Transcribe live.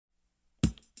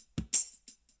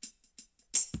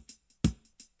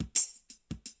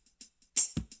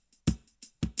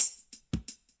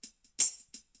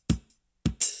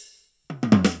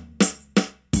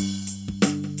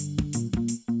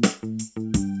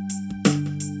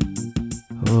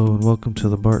Hello and welcome to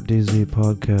the Bart DZ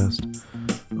podcast.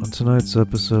 On tonight's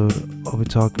episode, I'll be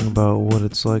talking about what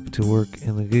it's like to work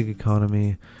in the gig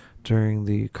economy during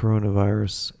the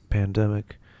coronavirus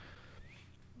pandemic.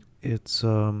 It's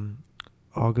August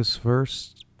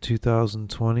 1st,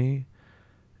 2020,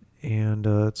 and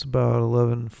it's about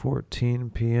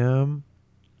 11:14 p.m.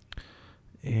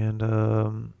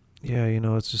 And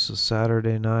it's just a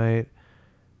Saturday night,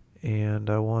 and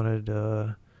I wanted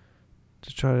to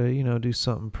try to do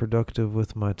something productive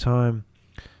with my time.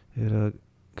 It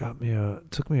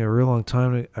took me a real long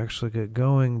time to actually get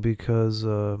going because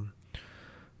I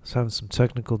was having some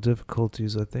technical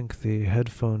difficulties. I think the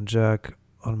headphone jack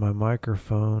on my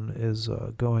microphone is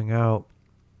going out.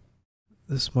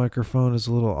 This microphone is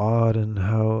a little odd in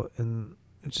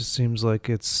it just seems like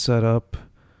it's set up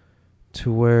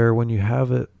to where when you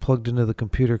have it plugged into the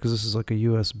computer, because this is like a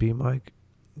USB mic,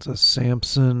 it's a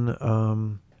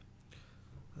Samson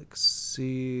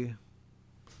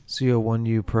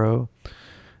CO1U Pro,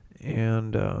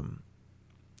 and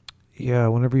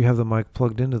whenever you have the mic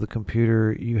plugged into the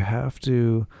computer, you have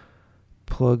to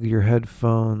plug your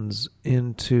headphones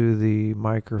into the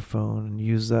microphone and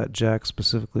use that jack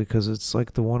specifically, because it's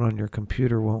like the one on your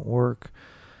computer won't work.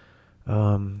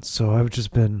 So I've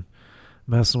just been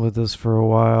messing with this for a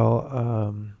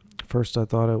while. First I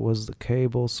thought it was the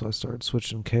cable, so I started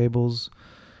switching cables.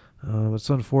 It's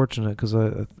unfortunate because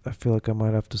I feel like I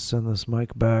might have to send this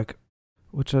mic back,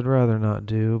 which I'd rather not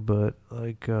do, but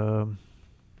I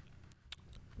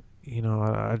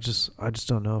just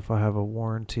don't know if I have a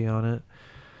warranty on it.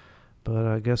 But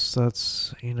I guess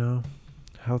that's,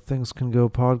 how things can go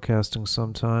podcasting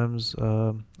sometimes.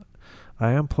 I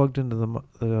am plugged into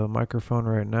the microphone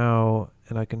right now,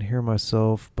 and I can hear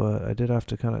myself, but I did have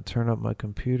to kind of turn up my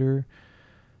computer,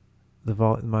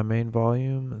 my main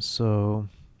volume, so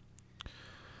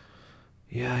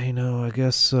I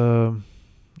guess,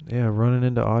 running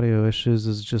into audio issues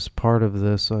is just part of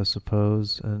this, I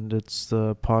suppose. And it's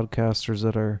the podcasters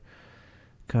that are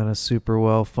kind of super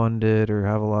well funded or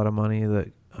have a lot of money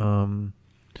that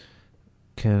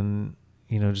can,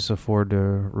 just afford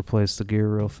to replace the gear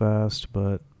real fast.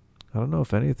 But I don't know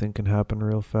if anything can happen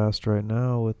real fast right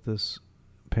now with this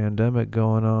pandemic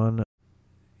going on.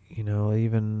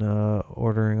 Even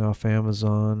ordering off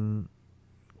Amazon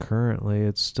currently,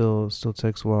 it still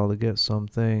takes a while to get some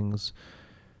things.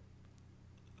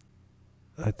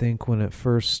 I think when it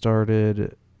first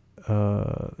started,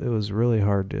 it was really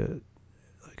hard to,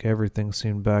 everything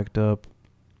seemed backed up.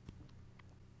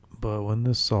 But when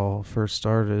this all first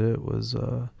started, it was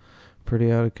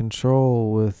pretty out of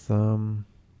control with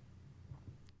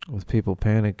people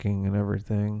panicking and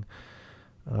everything,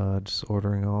 just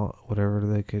ordering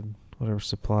whatever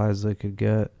supplies they could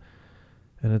get.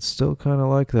 And it's still kind of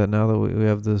like that now that we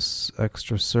have this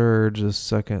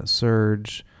second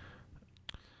surge.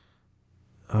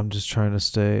 I'm just trying to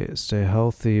stay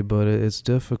healthy, but it's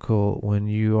difficult when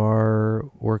you are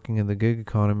working in the gig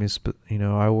economy.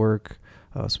 I work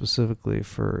specifically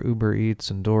for Uber Eats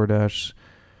and DoorDash.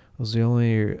 Those are the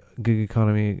only gig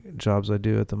economy jobs I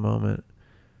do at the moment.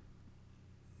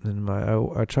 And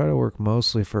I try to work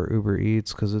mostly for Uber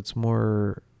Eats because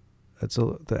the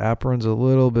app runs a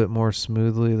little bit more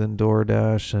smoothly than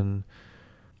DoorDash, and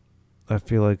I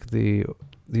feel like the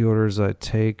orders I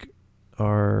take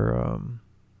are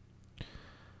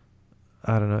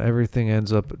I don't know, everything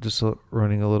ends up just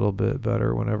running a little bit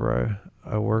better whenever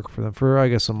I work for them, for I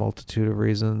guess a multitude of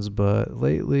reasons. But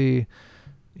lately,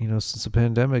 since the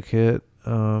pandemic hit,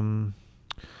 the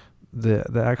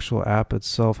actual app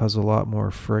itself has a lot more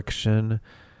friction.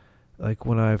 Like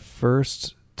when I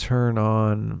first turn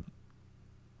on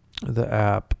the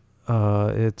app,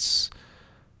 it's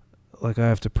like I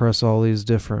have to press all these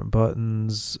different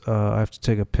buttons. I have to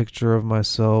take a picture of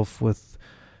myself with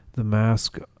the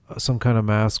mask, some kind of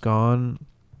mask on.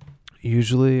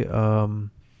 Usually,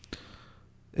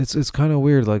 it's kind of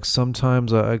weird. Like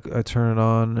sometimes I turn it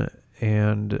on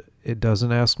and it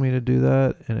doesn't ask me to do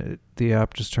that, and the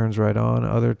app just turns right on.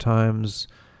 Other times,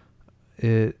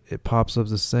 it pops up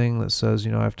this thing that says, I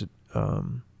have to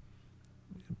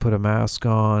put a mask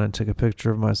on and take a picture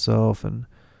of myself. And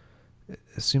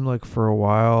it seemed like for a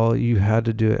while you had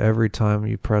to do it every time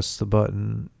you press the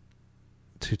button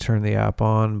to turn the app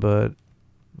on, but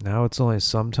now it's only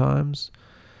sometimes.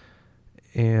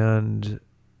 And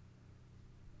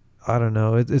I don't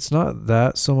know, it's not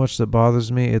that so much that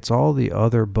bothers me, it's all the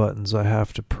other buttons I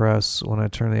have to press when I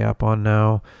turn the app on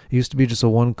now. It used to be just a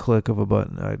one click of a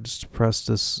button. I just pressed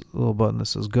this little button that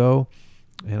says go,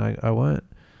 and I went.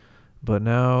 But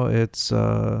now it's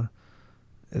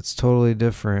totally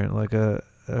different. Like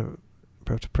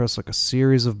have to press like a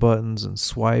series of buttons and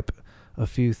swipe a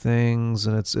few things,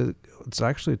 and it's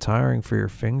actually tiring for your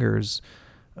fingers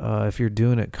if you're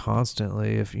doing it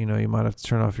constantly. If you might have to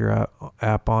turn off your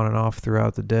app on and off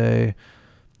throughout the day,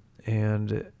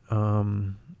 and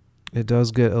it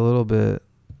does get a little bit.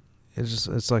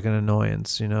 It's like an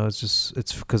annoyance,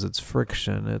 it's because it's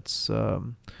friction. It's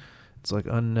like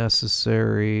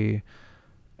unnecessary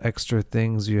extra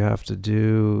things you have to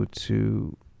do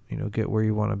to get where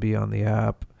you want to be on the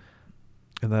app,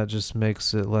 and that just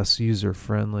makes it less user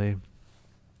friendly.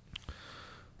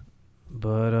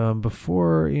 But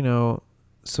before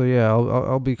so yeah,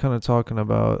 I'll be kind of talking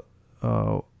about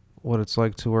what it's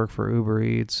like to work for Uber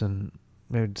Eats, and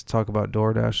maybe to talk about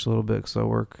DoorDash a little bit, because I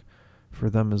work for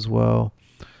them as well.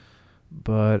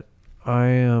 But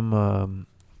I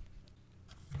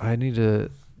need to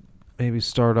maybe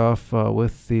start off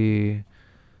with the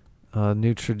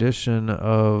new tradition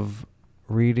of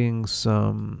reading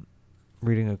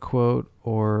a quote,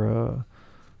 or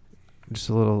just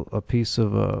a piece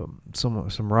of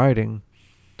some writing.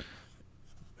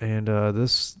 And I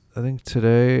think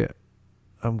today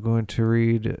I'm going to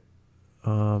read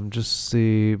just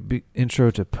the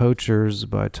Intro to Poachers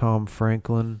by Tom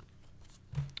Franklin,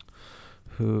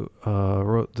 who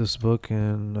wrote this book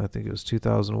in, I think it was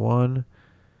 2001.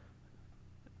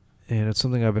 And it's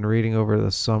something I've been reading over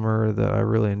the summer that I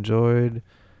really enjoyed,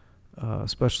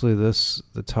 especially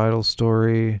the title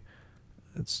story.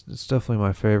 It's definitely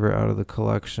my favorite out of the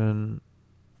collection.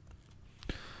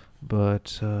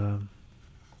 But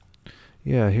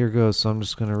yeah, here goes. So I'm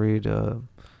just going to read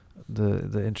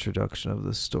the introduction of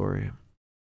this story.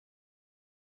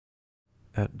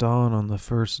 At dawn on the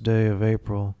first day of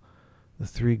April, the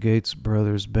three Gates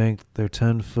brothers banked their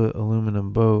 10-foot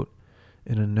aluminum boat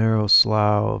in a narrow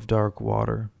slough of dark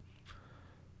water.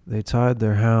 They tied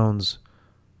their hounds,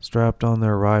 strapped on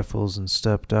their rifles, and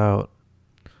stepped out,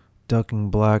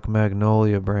 ducking black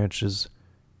magnolia branches,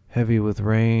 heavy with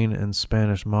rain and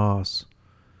Spanish moss.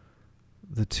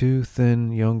 The two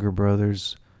thin younger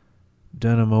brothers,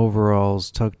 denim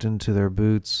overalls tucked into their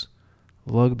boots,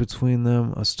 lugged between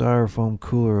them a styrofoam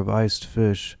cooler of iced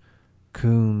fish,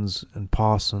 coons, and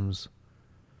possums.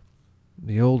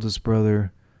 The oldest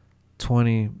brother,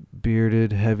 20,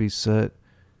 bearded, heavy-set,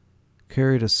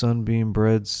 carried a sunbeam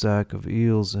bread sack of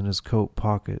eels in his coat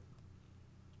pocket.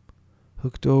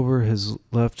 Hooked over his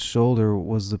left shoulder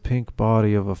was the pink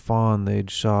body of a fawn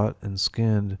they'd shot and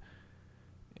skinned,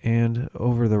 and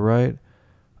over the right,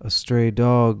 a stray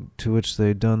dog to which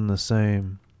they'd done the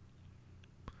same.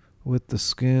 With the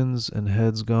skins and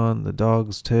heads gone, the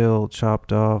dog's tail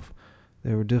chopped off,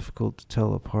 they were difficult to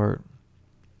tell apart.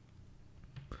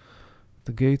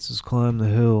 The Gateses climbed the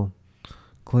hill,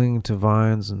 clinging to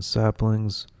vines and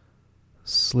saplings,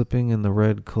 slipping in the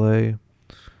red clay,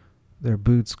 their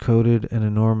boots coated and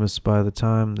enormous by the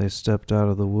time they stepped out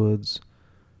of the woods.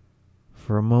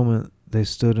 For a moment they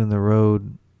stood in the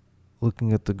road,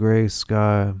 looking at the gray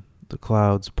sky, the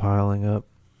clouds piling up.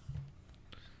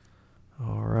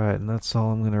 All right, and that's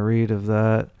all I'm going to read of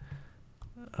that.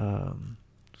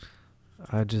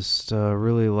 I just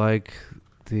really like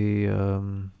the,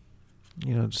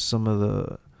 just some of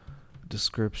the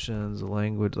descriptions, the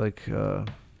language, like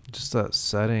just that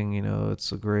setting.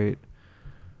 It's a great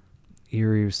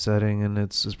eerie setting, and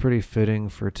it's pretty fitting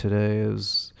for today.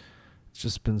 It's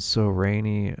just been so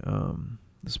rainy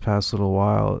this past little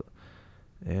while,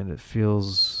 and it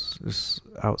feels just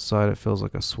outside. It feels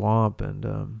like a swamp,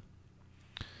 and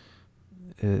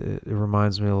it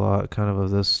reminds me a lot kind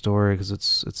of this story, because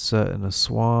it's set in a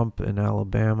swamp in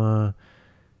Alabama,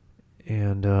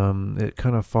 and it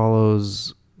kind of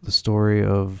follows the story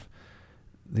of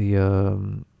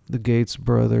the Gates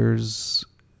brothers.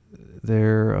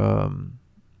 They're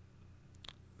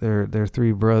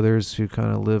three brothers who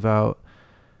kind of live out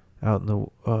in the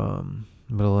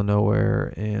middle of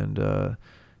nowhere, and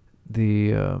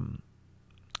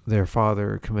their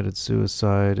father committed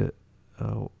suicide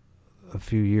a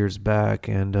few years back,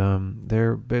 and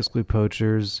they're basically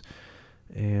poachers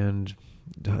and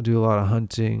do a lot of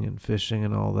hunting and fishing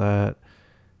and all that.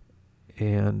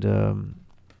 And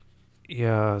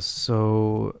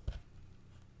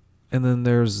and then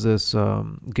there's this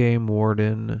game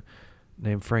warden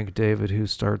named Frank David, who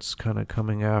starts kind of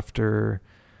coming after,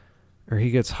 or he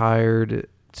gets hired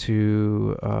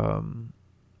to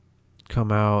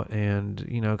come out and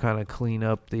kind of clean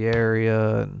up the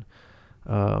area, and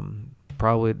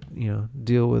probably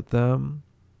deal with them.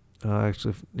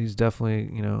 Actually, he's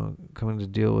definitely coming to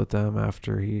deal with them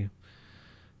after he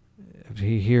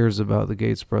hears about the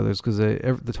Gates brothers, because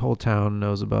the whole town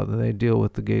knows about them. They deal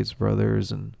with the Gates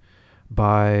brothers and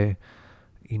buy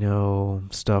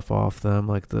stuff off them,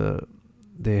 like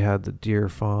they had the deer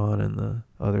fawn and the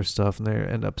other stuff, and they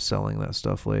end up selling that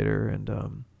stuff later.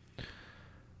 And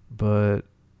but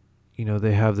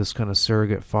they have this kind of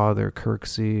surrogate father,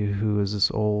 Kirksey, who is this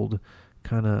old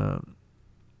kind of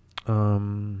I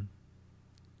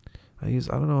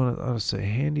don't know how to say,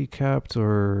 handicapped,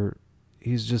 or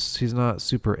he's not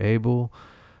super able,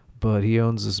 but he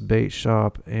owns this bait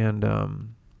shop.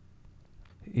 And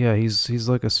yeah, he's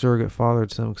like a surrogate father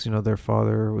to them, because their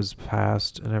father was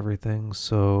passed and everything.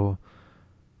 So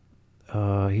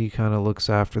he kind of looks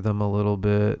after them a little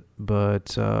bit,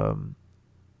 but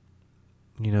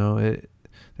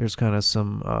there's kind of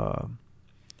some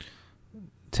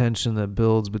tension that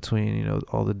builds between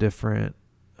all the different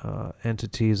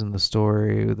entities in the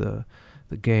story, the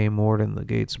game warden, the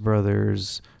Gates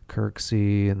brothers,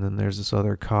 Kirksey, and then there's this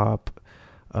other cop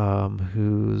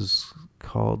who's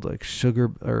called like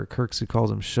Sugar, or Kirksey calls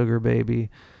him Sugar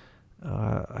Baby.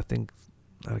 I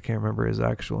can't remember his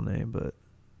actual name, but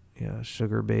yeah,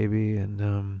 Sugar Baby.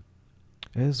 And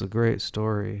it is a great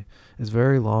story. It's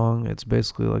very long. It's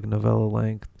basically like novella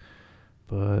length,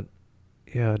 but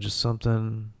yeah, just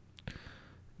something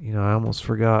I almost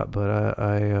forgot. But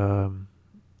I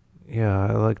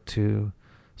like to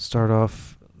start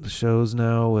off the shows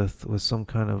now with some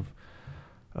kind of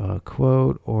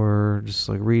quote, or just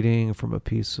like reading from a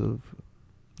piece of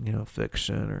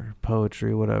fiction or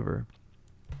poetry, whatever.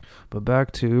 But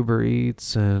back to Uber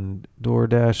Eats and door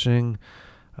dashing.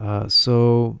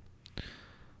 So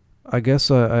I guess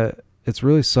it's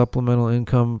really supplemental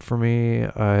income for me.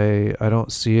 I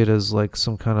don't see it as like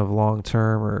some kind of long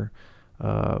term or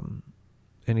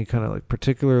any kind of like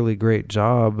particularly great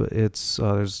job. It's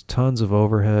there's tons of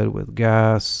overhead with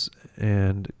gas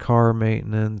and car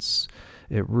maintenance.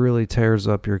 It really tears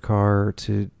up your car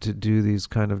to do these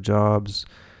kind of jobs,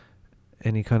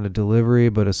 any kind of delivery,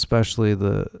 but especially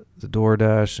the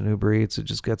DoorDash and Uber Eats. It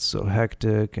just gets so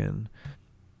hectic, and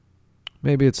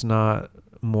maybe it's not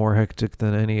more hectic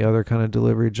than any other kind of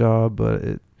delivery job, but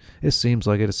it seems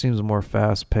like it. It seems more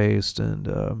fast paced and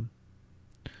a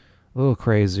little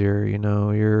crazier.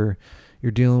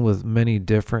 You're dealing with many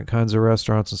different kinds of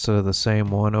restaurants instead of the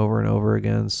same one over and over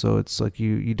again. So it's like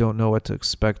you don't know what to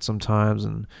expect sometimes,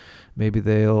 and maybe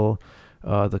the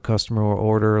customer will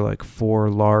order like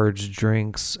 4 large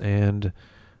drinks, and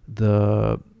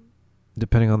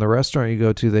depending on the restaurant you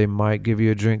go to, they might give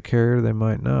you a drink carrier, they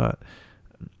might not.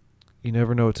 You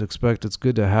never know what to expect. It's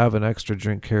good to have an extra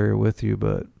drink carrier with you,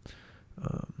 but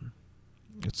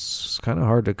it's kind of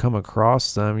hard to come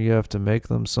across them. You have to make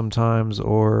them sometimes,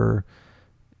 or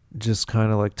just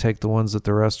kind of like take the ones that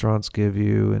the restaurants give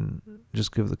you and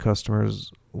just give the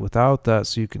customers without that,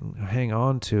 so you can hang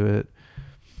on to it.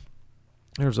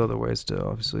 There's other ways to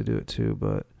obviously do it too,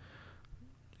 but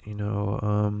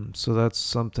so that's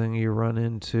something you run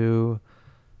into.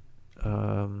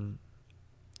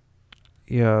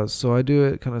 Yeah, so I do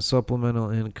it kind of supplemental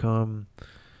income,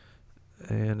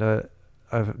 and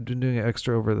I've been doing it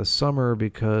extra over the summer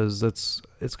because it's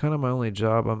kind of my only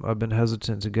job. I've been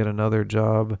hesitant to get another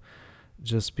job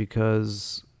just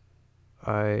because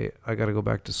I got to go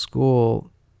back to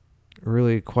school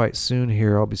really quite soon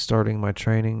here. I'll be starting my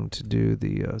training to do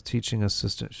the teaching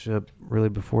assistantship really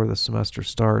before the semester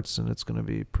starts, and it's going to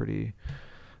be pretty.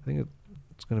 I think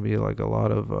it's going to be like a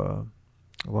lot of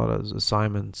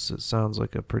assignments. It sounds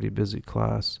like a pretty busy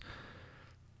class.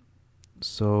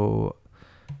 So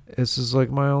this is like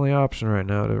my only option right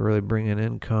now to really bring in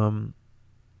income,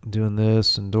 doing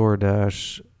this and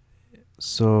DoorDash.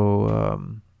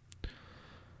 So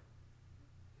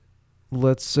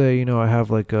let's say I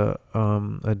have like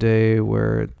a day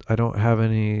where I don't have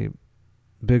any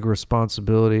big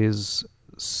responsibilities,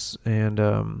 and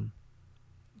I'm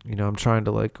trying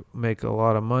to like make a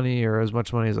lot of money, or as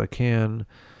much money as I can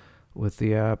with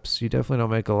the apps. You definitely don't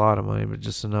make a lot of money, but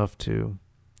just enough to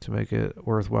make it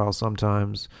worthwhile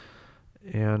sometimes.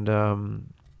 And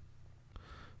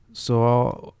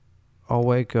so I'll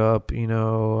wake up,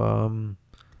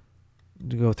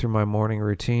 to go through my morning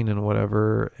routine and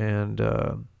whatever, and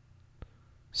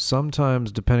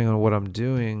sometimes, depending on what I'm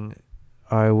doing,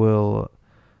 I will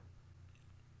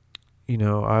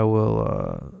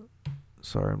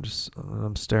sorry,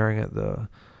 I'm staring at the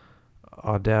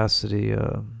Audacity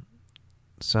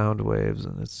sound waves,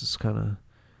 and it's just kind of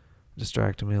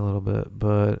distracting me a little bit.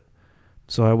 But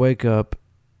so I wake up,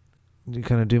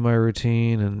 kind of do my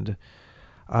routine, and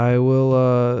I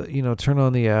will turn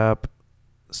on the app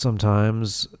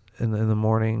sometimes in the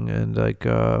morning, and like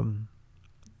when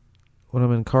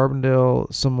I'm in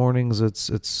Carbondale, some mornings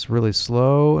it's really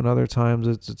slow, and other times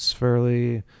it's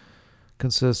fairly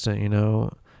consistent.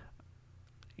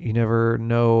 you never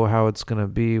know how it's going to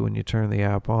be when you turn the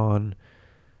app on.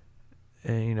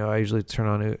 And, I usually turn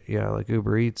on, like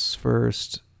Uber Eats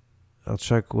first. I'll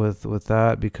check with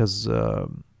that because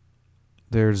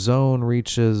their zone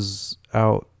reaches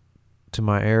out to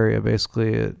my area.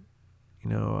 Basically,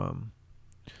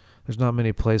 there's not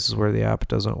many places where the app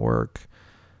doesn't work.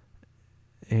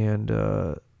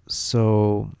 And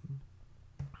so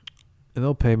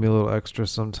they'll pay me a little extra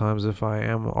sometimes if I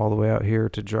am all the way out here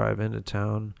to drive into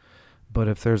town. But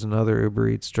if there's another Uber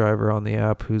Eats driver on the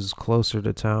app who's closer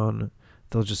to town,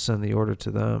 they'll just send the order to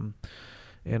them.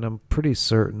 And I'm pretty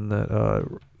certain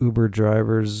that Uber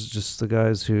drivers, just the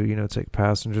guys who, take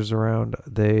passengers around,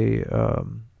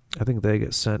 I think they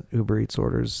get sent Uber Eats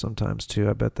orders sometimes too.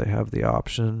 I bet they have the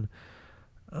option.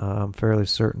 I'm fairly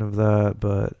certain of that,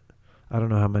 but I don't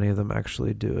know how many of them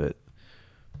actually do it.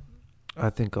 I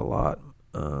think a lot.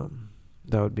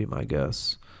 That would be my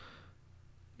guess.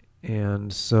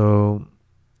 And so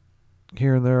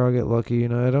here and there I'll get lucky.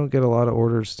 I don't get a lot of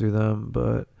orders through them,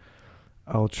 but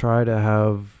I'll try to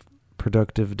have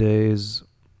productive days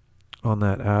on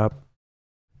that app.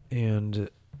 And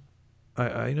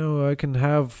I know I can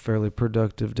have fairly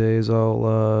productive days.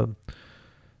 I'll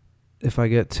if I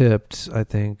get tipped, I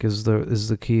think is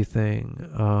the key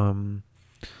thing.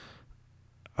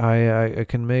 I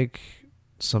can make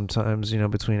sometimes,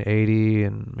 between $80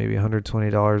 and maybe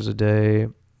 $120 a day.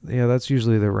 Yeah, that's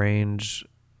usually the range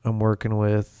I'm working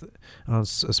with,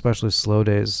 especially slow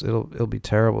days. It'll be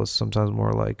terrible. It's sometimes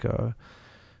more like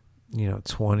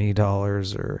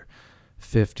 $20 or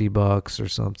 $50 or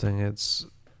something. It's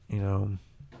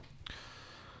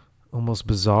almost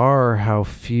bizarre how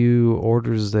few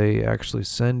orders they actually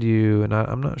send you, and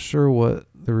I'm not sure what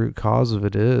the root cause of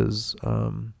it is.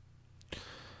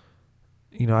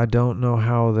 I don't know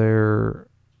how they're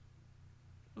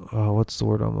what's the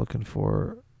word I'm looking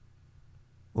for?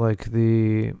 Like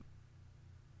the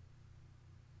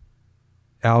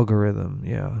algorithm,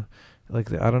 yeah.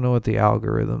 I don't know what the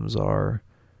algorithms are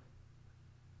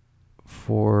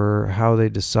for how they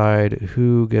decide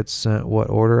who gets sent what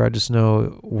order. I just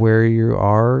know where you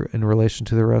are in relation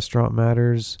to the restaurant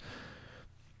matters.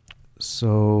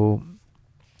 So,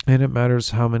 and it matters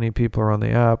how many people are on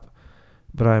the app.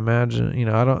 But I imagine,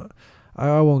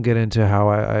 I won't get into how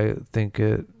I think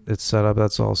it's set up.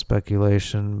 That's all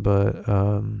speculation. But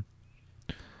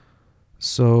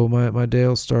so my day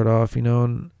will start off,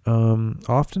 and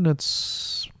often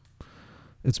it's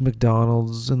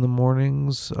McDonald's in the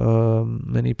mornings.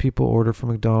 Many people order from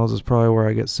McDonald's. Is probably where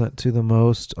I get sent to the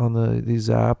most on these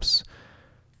apps.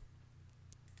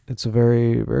 It's a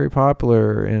very, very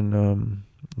popular in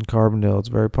Carbondale. It's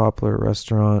a very popular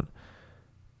restaurant.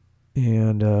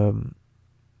 And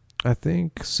I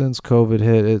think since COVID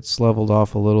hit, it's leveled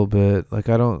off a little bit. I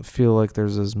don't feel like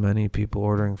there's as many people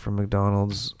ordering from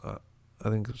McDonald's. I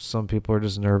think some people are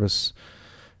just nervous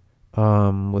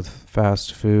with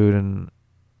fast food and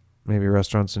maybe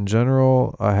restaurants in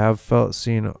general. I have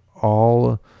seen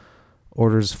all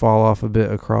orders fall off a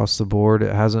bit across the board.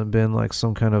 It hasn't been like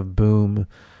some kind of boom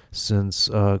since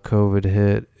COVID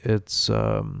hit. It's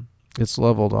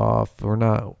leveled off. We're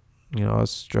not,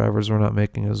 us drivers, we're not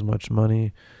making as much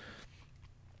money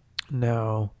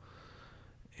now.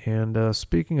 And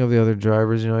speaking of the other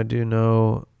drivers, I do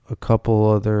know a couple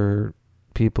other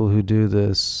people who do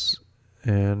this,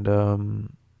 and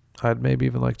I'd maybe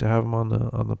even like to have them on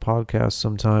the podcast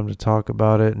sometime to talk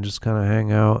about it and just kind of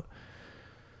hang out.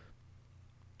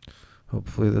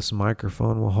 Hopefully this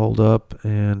microphone will hold up,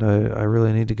 and I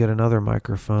really need to get another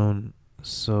microphone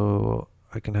so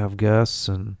I can have guests,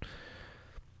 and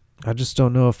I just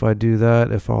don't know if I do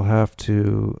that, if I'll have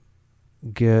to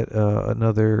get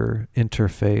another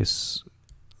interface.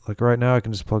 Like right now I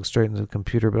can just plug straight into the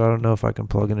computer, but I don't know if I can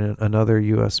plug in another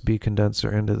USB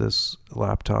condenser into this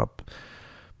laptop.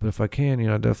 But if I can,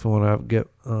 I definitely want to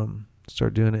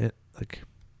start doing it like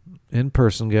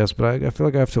in-person guests. But I feel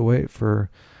like I have to wait for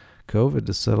COVID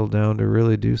to settle down to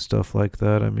really do stuff like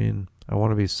that. I mean, I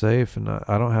want to be safe, and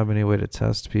I don't have any way to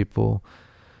test people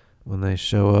when they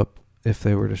show up, if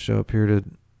they were to show up here to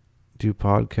do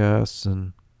podcasts.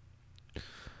 And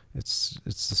it's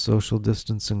the social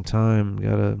distancing time. You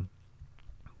gotta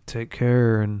take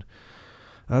care, and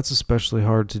that's especially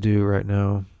hard to do right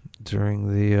now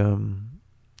during the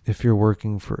if you're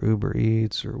working for Uber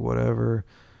Eats or whatever,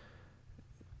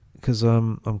 because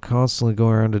I'm constantly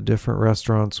going around to different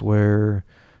restaurants where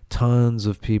tons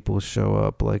of people show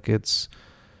up. Like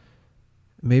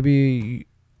maybe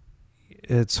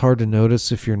it's hard to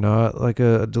notice if you're not like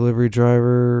a delivery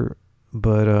driver,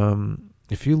 but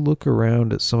if you look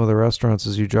around at some of the restaurants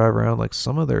as you drive around, like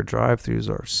some of their drive-thrus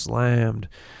are slammed,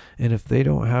 And if they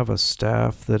don't have a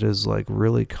staff that is like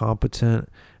really competent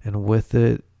and with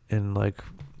it and like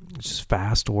just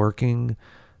fast working,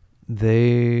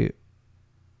 if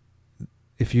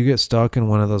you get stuck in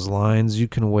one of those lines, you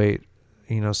can wait,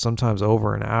 sometimes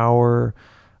over an hour,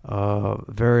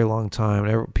 very long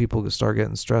time. People start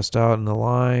getting stressed out in the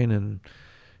line and,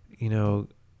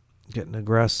 getting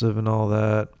aggressive and all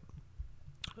that.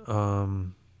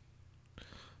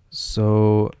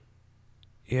 So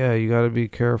yeah, you got to be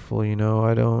careful.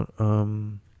 I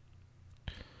don't,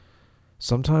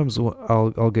 sometimes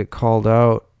I'll get called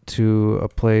out to a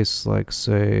place, like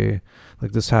say,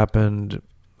 like this happened,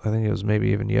 I think it was maybe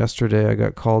even yesterday. I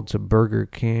got called to Burger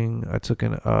King. I took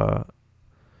an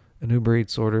Uber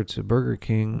Eats order to Burger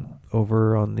King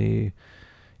over on the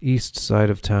east side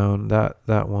of town,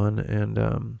 that one.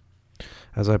 And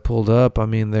as I pulled up, I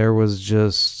mean, there was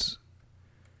just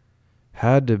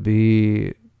had to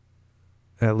be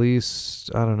at least,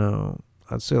 I don't know,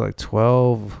 I'd say like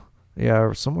 12,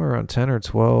 yeah, somewhere around 10 or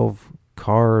 12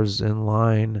 cars in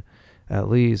line at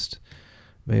least.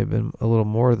 May have been a little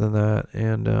more than that.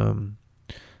 And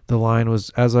the line was,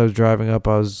 as I was driving up,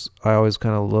 I always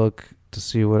kind of look to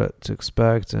see what to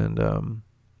expect, and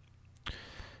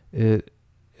it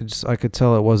just, I could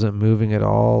tell it wasn't moving at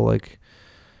all. Like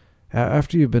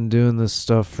after you've been doing this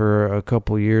stuff for a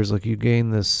couple years, like you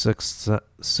gain this sixth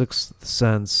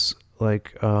sense,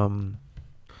 like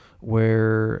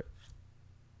where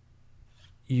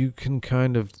you can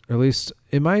kind of, or at least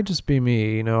it might just be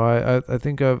me, I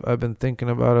think I've been thinking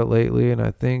about it lately, and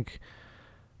I think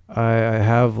I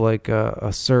have like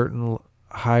a certain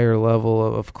higher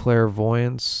level of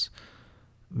clairvoyance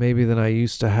maybe than I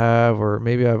used to have, or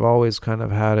maybe I've always kind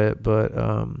of had it, but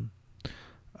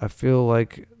I feel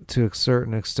like to a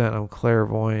certain extent I'm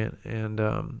clairvoyant, and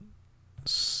I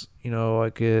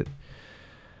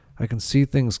can see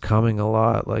things coming a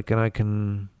lot, like, and I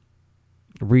can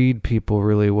read people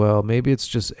really well. Maybe it's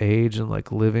just age and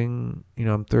like living,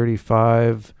 I'm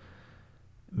 35.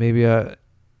 Maybe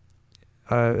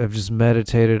I've just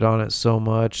meditated on it so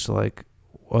much, like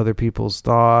other people's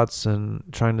thoughts, and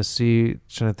trying to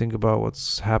think about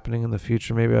what's happening in the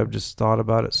future. Maybe I've just thought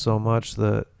about it so much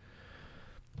that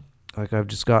like I've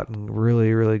just gotten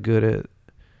really, really good at,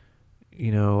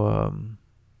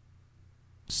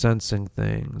 sensing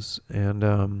things.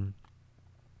 And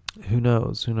who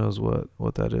knows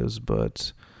what that is.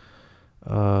 But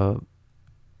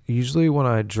usually when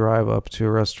I drive up to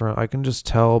a restaurant, I can just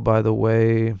tell by the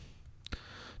way,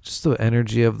 just the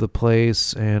energy of the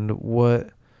place, and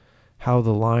how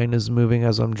the line is moving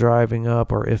as I'm driving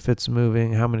up, or if it's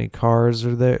moving, how many cars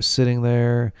are there sitting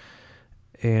there.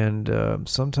 And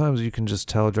sometimes you can just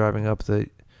tell driving up that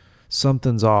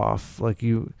something's off. Like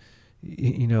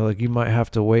like you might have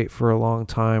to wait for a long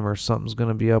time, or something's going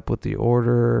to be up with the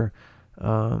order.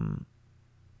 God,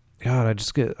 I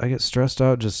get stressed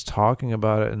out just talking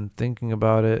about it and thinking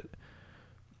about it.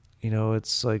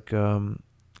 It's like,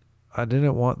 I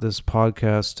didn't want this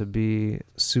podcast to be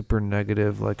super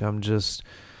negative, like I'm just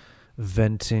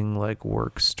venting like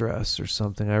work stress or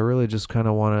something. I really just kind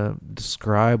of want to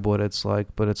describe what it's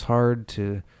like, but it's hard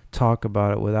to talk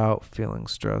about it without feeling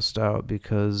stressed out,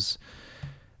 because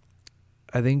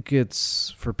I think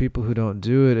it's, for people who don't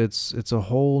do it, it's a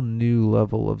whole new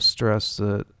level of stress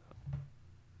that,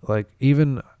 like,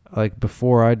 even like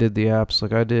before I did the apps,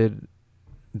 like I did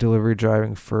delivery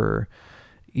driving for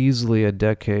easily a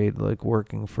decade, like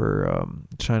working for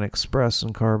China Express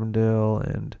in Carbondale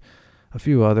and a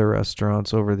few other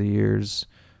restaurants over the years,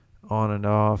 on and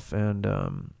off.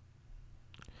 And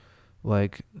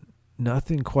like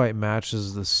nothing quite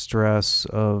matches the stress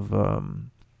of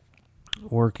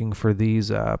working for these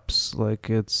apps. Like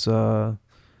it's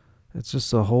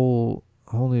just a whole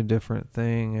new different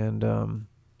thing. And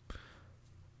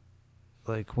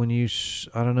like when you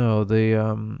I don't know, they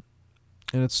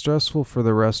and it's stressful for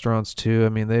the restaurants too. I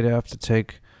mean, they have to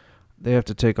take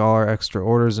all our extra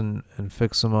orders and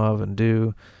fix them up and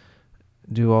do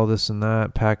all this and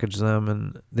that, package them,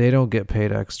 and they don't get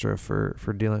paid extra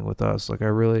for dealing with us. Like I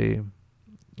really,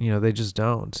 they just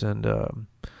don't. And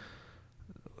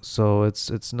so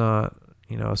it's not,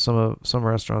 some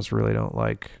restaurants really don't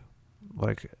like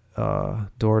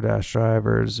DoorDash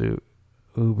drivers,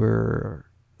 Uber,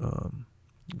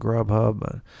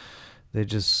 Grubhub. They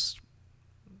just,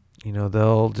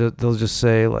 they'll just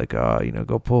say like,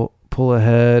 go pull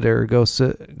ahead, or go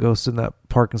sit in that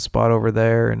parking spot over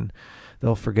there, and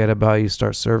they'll forget about you,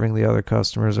 start serving the other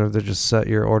customers, or they'll just set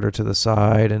your order to the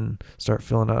side and start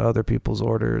filling out other people's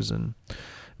orders. And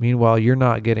meanwhile, you're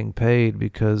not getting paid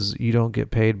because you don't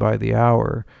get paid by the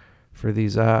hour. for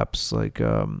these apps, like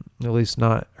at least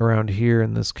not around here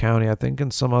in this county. I think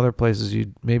in some other places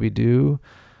you maybe do,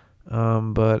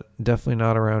 but definitely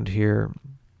not around here.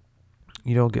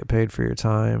 You don't get paid for your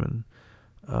time,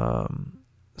 and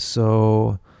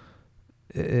so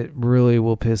it really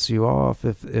will piss you off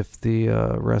if the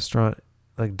restaurant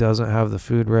like doesn't have the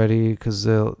food ready, because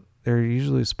they're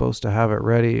usually supposed to have it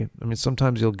ready. I mean,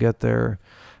 sometimes you'll get there.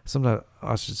 Sometimes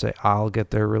I should say I'll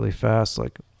get there really fast.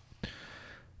 Like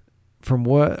from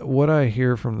what I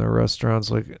hear from the restaurants,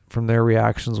 like from their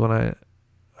reactions when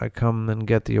I come and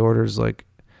get the orders, like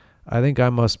I think I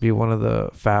must be one of the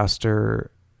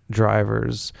faster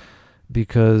drivers,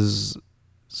 because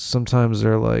sometimes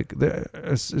they're like,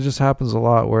 it just happens a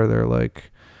lot where they're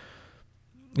like,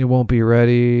 it won't be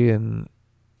ready, and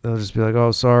they'll just be like,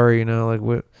 oh, sorry, like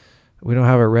we don't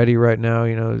have it ready right now.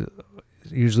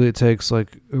 Usually it takes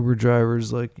like Uber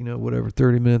drivers like, whatever,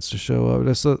 30 minutes to show up.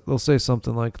 They'll say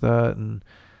something like that. And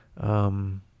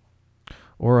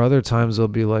or other times they'll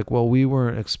be like, well, we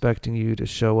weren't expecting you to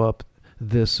show up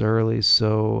this early,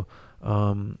 so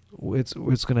it's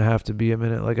going to have to be a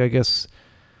minute. Like, I guess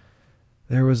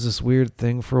there was this weird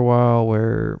thing for a while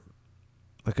where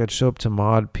like I'd show up to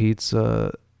Mod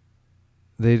Pizza.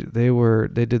 They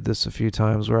did this a few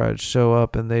times where I'd show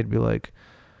up and they'd be like,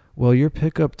 well, your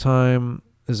pickup time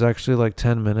is actually like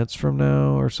 10 minutes from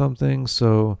now or something,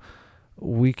 so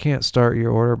we can't start your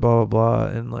order, blah, blah, blah.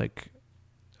 And like,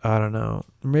 I don't know,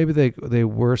 maybe they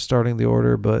were starting the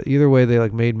order, but either way, they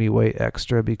like made me wait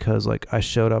extra because like I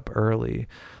showed up early.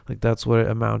 Like that's what it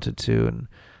amounted to. And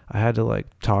I had to like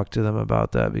talk to them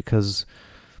about that because,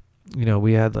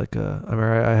 we had like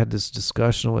I had this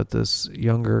discussion with this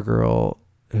younger girl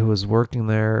who was working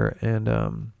there, and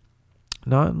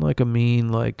not in like a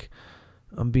mean, like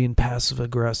I'm being passive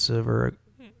aggressive or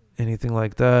anything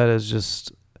like that. It's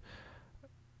just,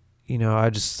 I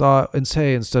just thought, and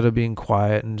say, instead of being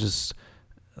quiet and just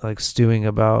like stewing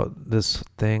about this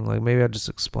thing, like maybe I just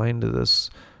explained to this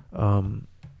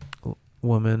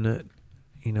woman,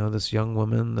 this young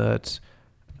woman, that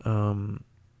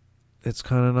it's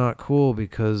kind of not cool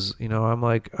because, I'm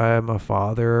like, I am a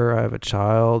father, I have a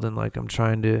child, and like I'm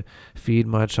trying to feed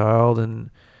my child, and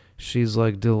she's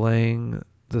like delaying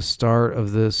the start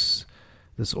of this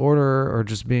order, or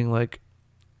just being like,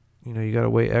 you got to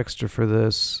wait extra for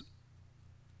this,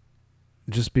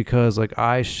 just because like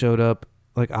I showed up,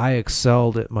 like I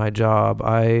excelled at my job.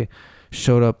 I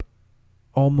showed up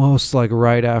almost like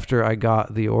right after I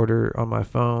got the order on my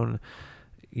phone.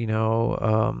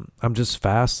 I'm just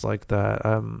fast like that.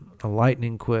 I'm a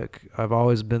lightning quick. I've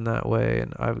always been that way,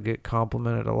 and I get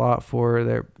complimented a lot for it.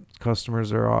 Their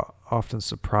customers are often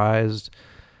surprised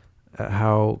at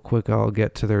how quick I'll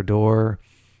get to their door.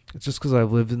 It's just because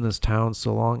I've lived in this town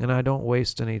so long, and I don't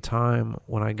waste any time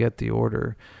when I get the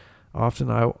order. Often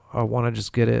I want to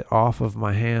just get it off of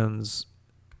my hands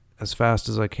as fast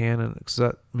as I can, and because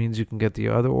that means you can get the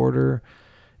other order,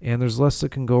 and there's less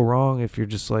that can go wrong if you're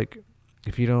just like,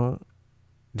 if you don't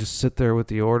just sit there with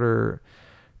the order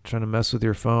trying to mess with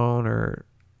your phone, or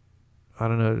I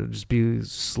don't know, just be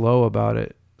slow about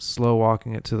it, slow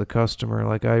walking it to the customer.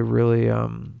 Like I really I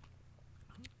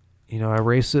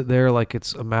race it there like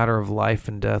it's a matter of life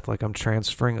and death, like I'm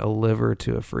transferring a liver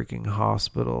to a freaking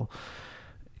hospital,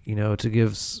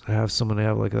 to have someone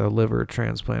have like a liver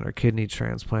transplant or kidney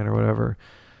transplant or whatever.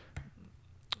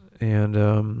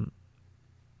 And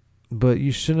but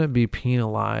you shouldn't be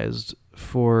penalized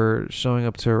for showing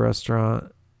up to a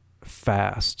restaurant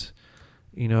fast.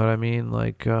 You know what I mean?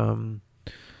 Like, and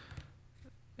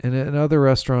other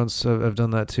restaurants have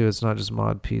done that too. It's not just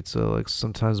Mod Pizza. Like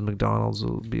sometimes McDonald's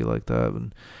will be like that.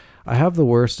 And I have the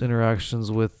worst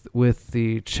interactions with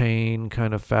the chain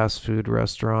kind of fast food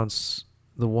restaurants.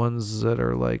 The ones that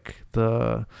are like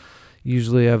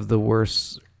usually have the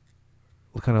worst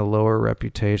kind of lower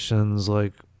reputations.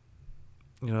 Like,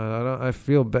 I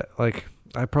feel bad. Like,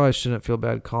 I probably shouldn't feel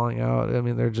bad calling out. I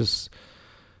mean, they're just,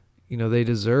 they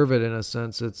deserve it in a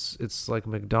sense. It's like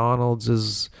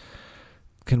McDonald's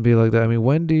can be like that. I mean,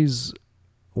 Wendy's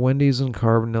in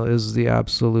Carbondale is the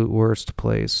absolute worst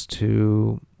place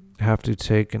to have to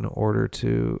take an order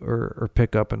to, or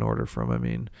pick up an order from. I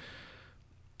mean,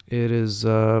 it is,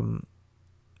 the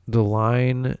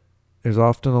line, there's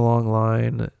often a long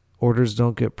line. Orders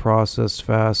don't get processed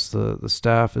fast. The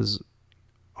staff is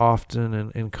often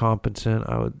and incompetent.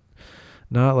 I would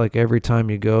not like every time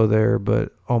you go there,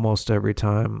 but almost every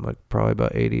time, like probably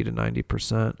about 80 to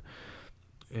 90%.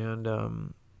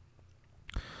 And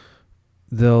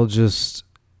they'll just,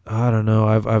 I don't know,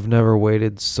 I've never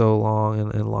waited so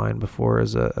long in line before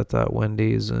as at that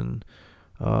Wendy's. And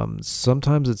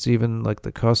Sometimes it's even like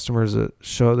the customers that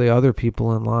show the other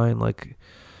people in line. Like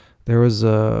there was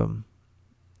an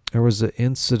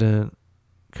incident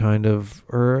kind of,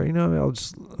 or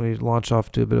let me launch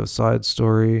off to a bit of a side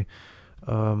story.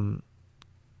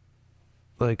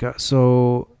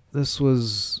 So this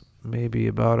was maybe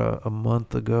about a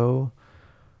month ago.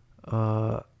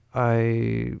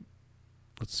 I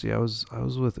let's see, I was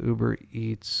with Uber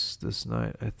Eats this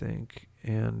night, I think,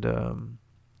 and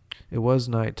it was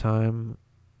nighttime,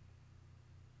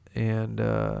 and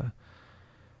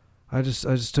I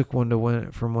just took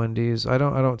one from Wendy's. I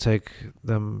don't take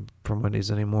them from Wendy's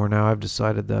anymore now. I've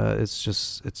decided that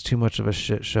it's too much of a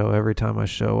shit show every time I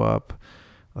show up.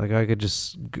 Like I could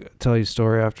just tell you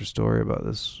story after story about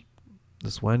this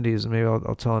Wendy's, and maybe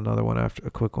I'll tell another one after,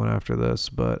 a quick one after this.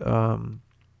 But I'm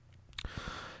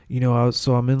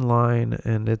in line,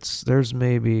 and there's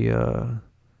maybe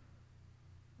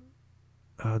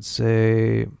I'd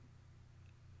say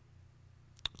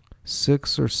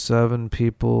 6 or 7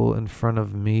 people in front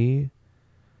of me,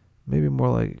 maybe more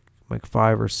like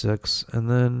 5 or 6,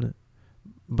 and then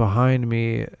behind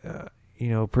me,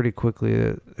 pretty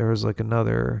quickly there was like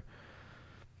another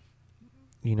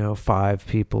 5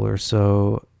 people or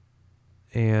so,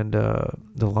 and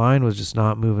the line was just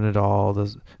not moving at all.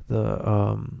 The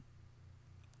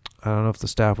I don't know if the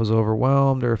staff was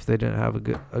overwhelmed or if they didn't have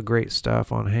a great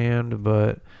staff on hand,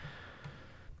 but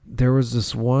there was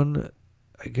this one,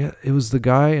 I guess it was the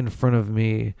guy in front of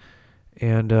me,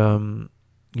 and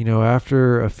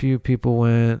after a few people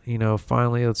went,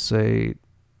 finally, let's say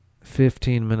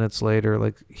 15 minutes later,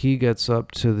 like he gets up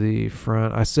to the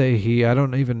front. I say he, I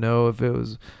don't even know if I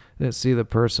didn't see the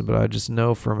person, but I just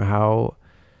know from how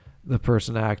the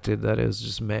person acted that it was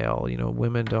just male.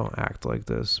 Women don't act like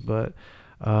this, but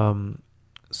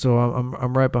so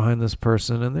I'm right behind this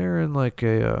person, and they're in like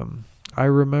I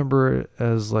remember it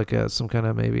as like some kind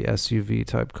of maybe SUV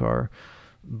type car,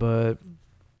 but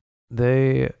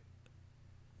they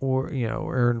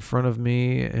were in front of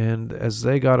me, and as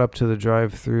they got up to the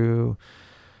drive-through,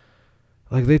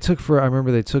 like I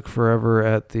remember they took forever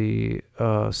at the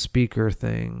speaker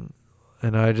thing,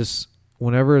 and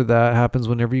whenever that happens,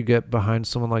 whenever you get behind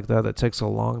someone like that takes a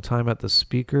long time at the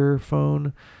speaker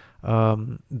phone,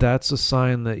 that's a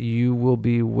sign that you will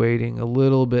be waiting a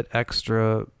little bit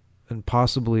extra, and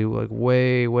possibly like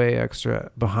way, way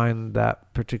extra behind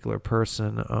that particular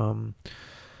person.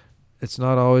 It's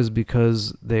not always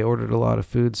because they ordered a lot of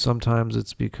food. Sometimes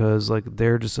it's because like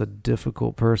they're just a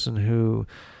difficult person who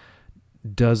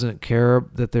doesn't care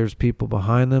that there's people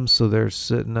behind them. So they're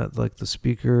sitting at like the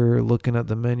speaker, looking at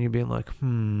the menu, being like,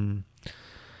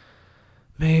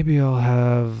 maybe I'll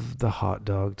have the hot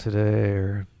dog today,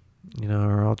 or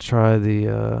I'll try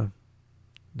the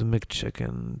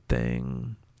McChicken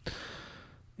thing.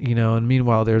 And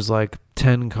meanwhile there's like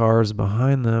 10 cars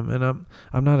behind them, and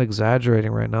I'm not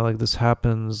exaggerating right now. Like this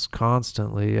happens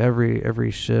constantly, every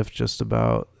shift, just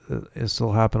about.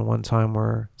 It'll happen one time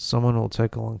where someone will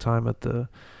take a long time at the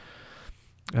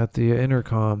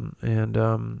intercom,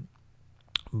 and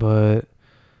but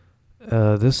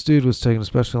this dude was taking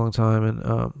especially a long time,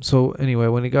 and so anyway,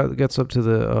 when he gets up to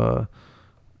the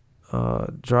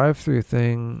drive-through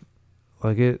thing,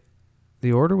 like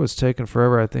the order was taking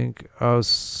forever. I think I was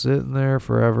sitting there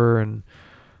forever, and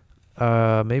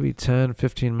maybe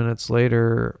 10-15 minutes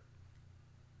later,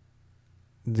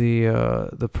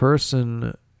 the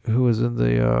person who was in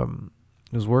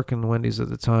was working Wendy's at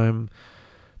the time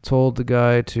told the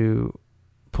guy to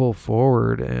pull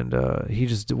forward, and he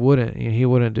just wouldn't. He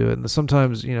wouldn't do it. And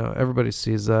sometimes everybody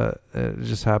sees that. It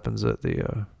just happens at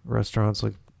the restaurants.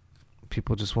 Like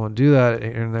people just won't do that,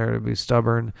 and they're to be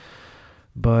stubborn.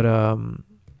 But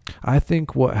I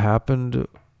think what happened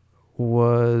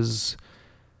was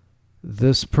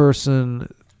this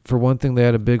person, for one thing, they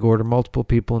had a big order. Multiple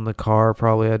people in the car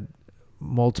probably had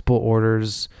multiple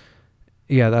orders.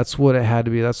 Yeah, that's what it had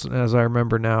to be. That's, as I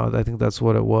remember now, I think that's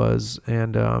what it was.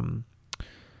 And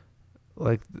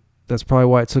like that's probably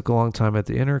why it took a long time at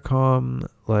the intercom.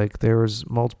 Like there was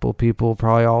multiple people,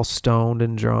 probably all stoned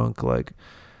and drunk, like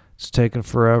it's taking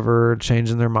forever,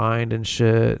 changing their mind and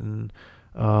shit. And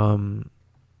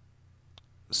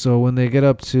so when they get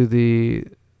up to the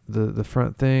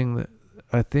front thing,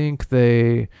 I think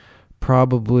they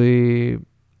probably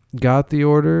got the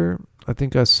order. I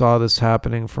think I saw this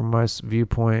happening from my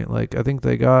viewpoint. Like I think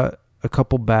they got a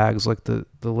couple bags, like the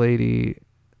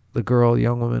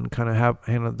young woman kind of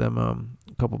handed them a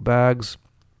couple bags.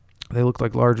 They looked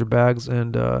like larger bags,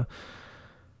 and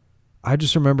I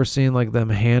just remember seeing like them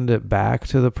hand it back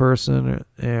to the person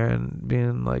and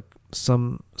being like,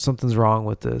 something's wrong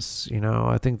with this.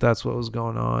 I think that's what was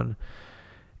going on.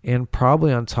 And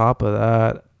probably on top of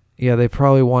that, yeah, they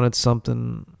probably wanted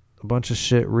a bunch of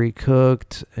shit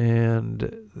recooked,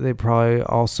 and they probably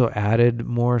also added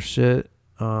more shit.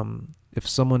 If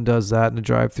someone does that in the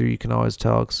drive-thru, you can always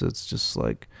tell, because it's just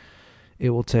like,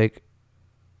 it will take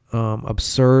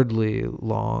absurdly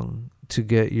long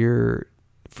to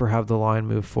have the line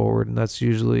move forward. And that's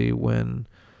usually when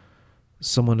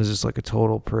someone is just like a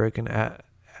total prick and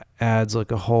adds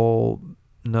like a whole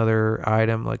another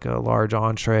item, like a large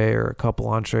entree or a couple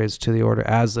entrees to the order,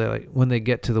 as they when they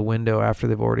get to the window after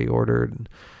they've already ordered,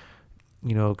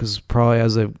 because probably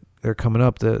as they're coming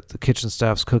up, the kitchen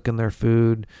staff's cooking their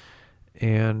food.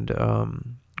 And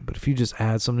but if you just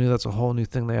add something new, that's a whole new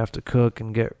thing they have to cook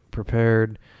and get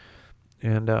prepared.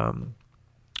 And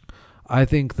I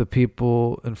think the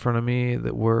people in front of me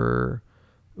that were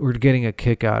getting a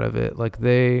kick out of it. Like,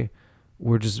 they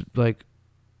were just like,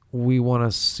 we want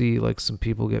to see like some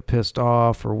people get pissed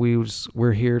off, or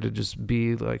we're here to just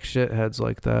be like shitheads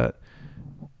like that,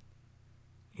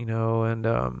 and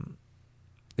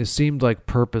it seemed like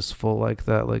purposeful like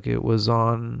that, like it was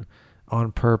on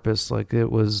purpose, like it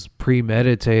was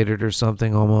premeditated or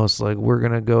something, almost like we're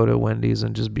gonna go to Wendy's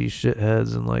and just be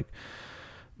shitheads and like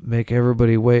make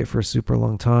everybody wait for a super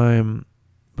long time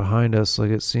behind us.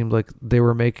 Like, it seemed like they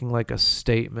were making like a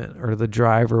statement, or the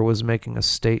driver was making a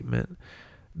statement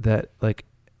that like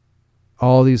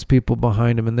all these people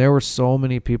behind him, and there were so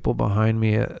many people behind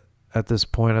me at this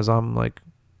point, as I'm like,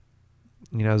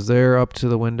 as they're up to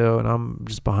the window and I'm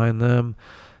just behind them,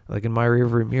 like in my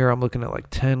rearview mirror, I'm looking at like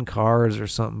 10 cars or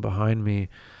something behind me,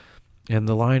 and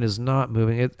the line is not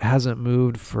moving. It hasn't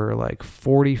moved for like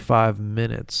 45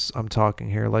 minutes. I'm talking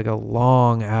here like a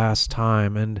long ass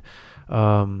time. And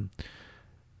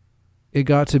it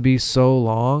got to be so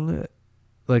long,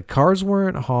 like cars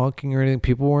weren't honking or anything,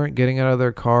 people weren't getting out of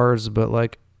their cars, but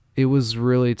like it was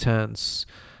really tense.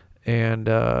 And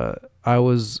I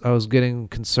was getting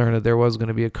concerned that there was going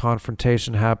to be a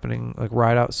confrontation happening like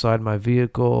right outside my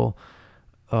vehicle,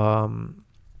 and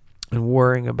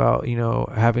worrying about,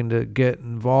 having to get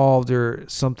involved or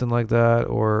something like that.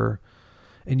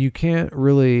 And you can't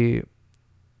really,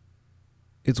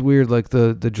 it's weird, like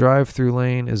the drive-through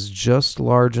lane is just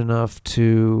large enough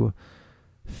to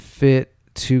fit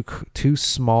two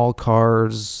small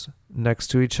cars next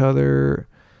to each other.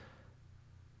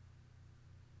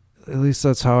 At least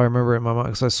that's how I remember it in my mind,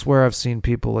 because I swear I've seen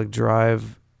people like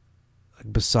drive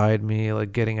like beside me,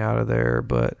 like getting out of there,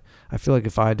 but I feel like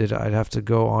if I did, I'd have to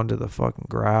go onto the fucking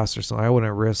grass or something. I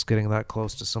wouldn't risk getting that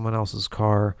close to someone else's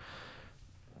car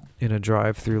in a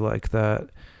drive-through like that.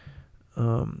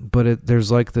 But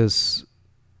there's like this,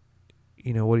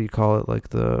 what do you call it? Like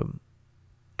the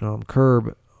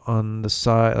curb on the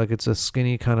side, like it's a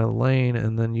skinny kind of lane,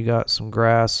 and then you got some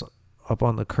grass up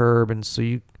on the curb, and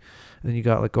then you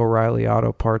got like O'Reilly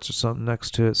Auto Parts or something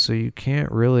next to it, so you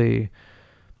can't really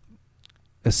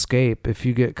escape if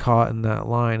you get caught in that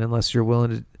line, unless you're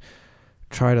willing to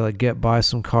try to like get by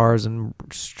some cars and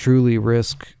truly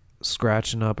risk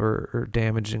scratching up or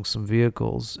damaging some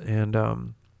vehicles.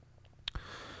 And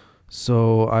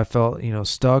so I felt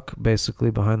stuck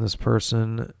basically behind this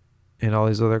person, and all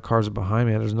these other cars are behind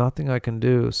me, and there's nothing I can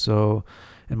do. So,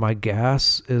 and my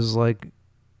gas is like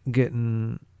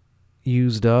getting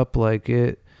used up, like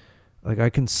I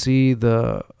can see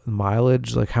the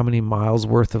mileage, like how many miles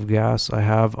worth of gas I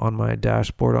have on my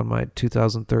dashboard on my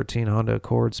 2013 Honda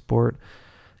Accord Sport.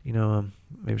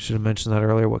 Maybe should have mentioned that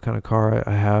earlier, what kind of car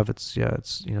I have. It's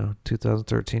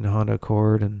 2013 Honda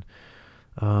Accord, and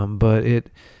but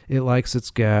it likes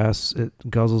its gas. It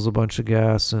guzzles a bunch of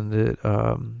gas, and it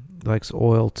likes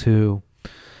oil too.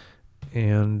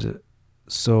 And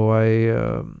so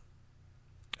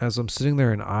as I'm sitting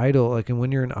there in idle, like, and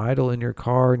when you're in idle in your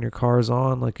car and your car's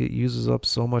on, like, it uses up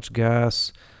so much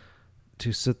gas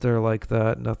to sit there like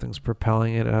that. Nothing's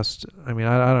propelling it. It has to, I mean,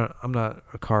 I'm not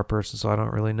a car person, so I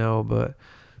don't really know, but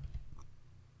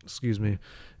excuse me.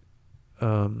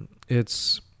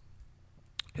 It's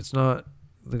not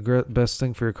the best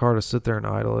thing for your car to sit there and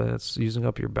idle, and it's using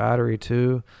up your battery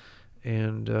too.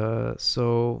 And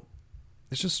so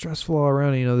it's just stressful all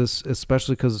around, this,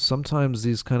 especially because sometimes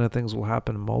these kind of things will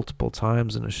happen multiple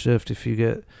times in a shift. If you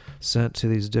get sent to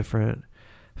these different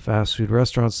fast food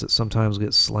restaurants that sometimes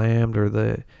get slammed, or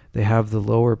they have the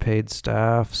lower paid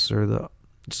staffs, or the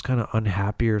just kind of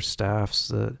unhappier staffs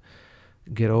that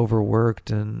get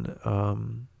overworked, and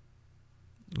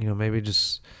maybe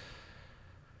just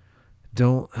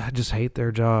hate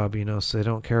their job, so they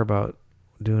don't care about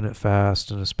doing it fast,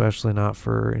 and especially not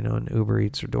for an Uber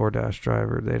Eats or DoorDash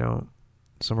driver. They don't.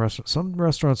 Some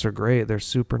restaurants are great, they're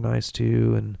super nice to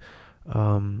you and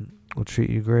will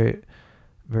treat you great,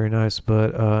 very nice.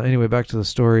 But anyway, back to the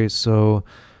story. So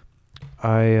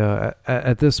I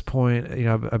at this point,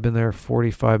 I've been there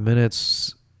 45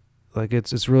 minutes. Like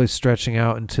it's really stretching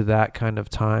out into that kind of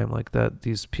time, like that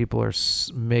these people are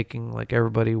making like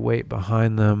everybody wait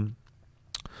behind them.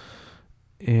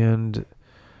 And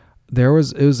it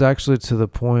was actually to the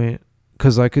point,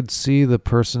 because I could see the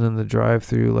person in the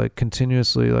drive-through like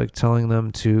continuously like telling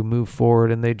them to move forward,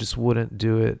 and they just wouldn't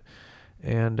do it.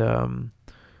 And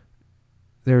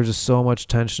there was just so much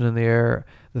tension in the air.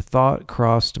 The thought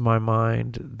crossed my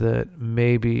mind that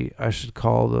maybe I should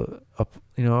call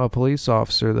a police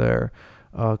officer there,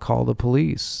 call the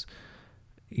police,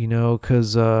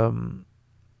 because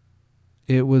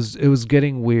it was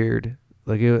getting weird.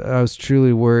 Like I was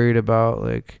truly worried about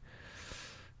like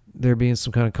there being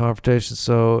some kind of confrontation.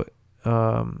 So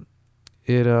but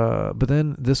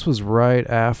then this was right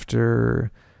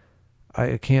after,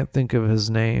 I can't think of his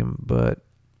name, but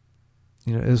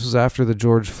this was after the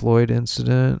George Floyd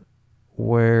incident,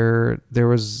 where there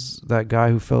was that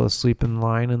guy who fell asleep in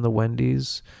line in the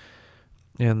Wendy's,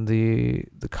 and the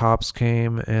cops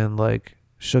came and like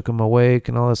shook him awake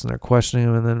and all this, and they're questioning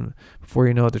him, and then before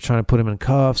you know it, they're trying to put him in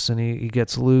cuffs, and he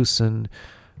gets loose and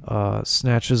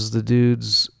snatches the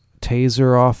dude's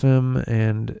taser off him,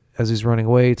 and as he's running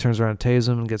away, he turns around and tases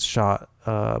him and gets shot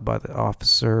by the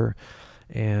officer,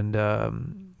 and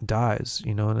dies,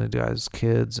 and the guy's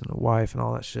kids and a wife and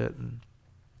all that shit, and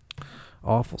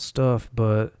awful stuff.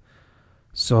 But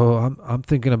so I'm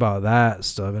thinking about that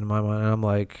stuff in my mind, and I'm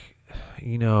like,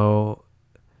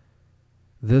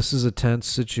 this is a tense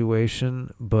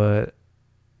situation, but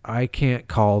I can't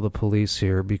call the police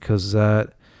here, because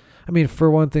for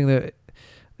one thing, that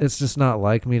it's just not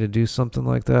like me to do something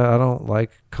like that. I don't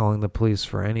like calling the police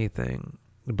for anything,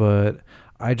 but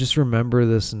I just remember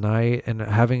this night and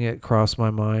having it cross my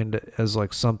mind as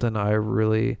like something I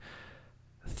really,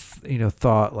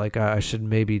 thought like I should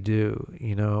maybe do,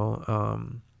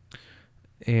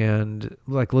 and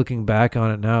like looking back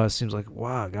on it now, it seems like,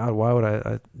 wow, God, why would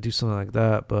I do something like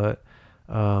that? But,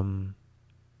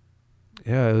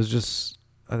 yeah, it was just,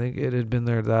 I think it had been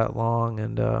there that long.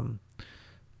 And,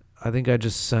 I think I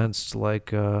just sensed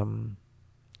like,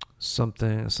 some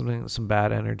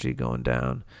bad energy going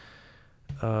down.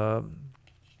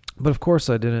 But of course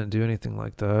I didn't do anything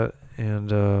like that.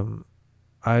 And,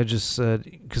 I just said,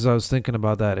 because I was thinking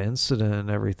about that incident and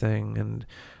everything, and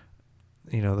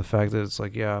the fact that it's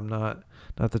like, yeah, I'm not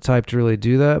the type to really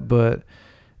do that, but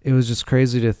it was just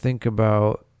crazy to think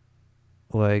about,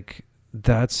 like,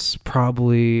 that's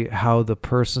probably how the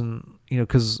person,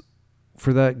 because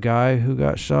for that guy who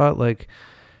got shot, like,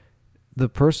 the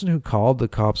person who called the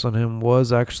cops on him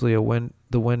was actually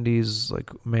the Wendy's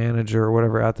like manager or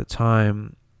whatever at the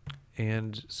time,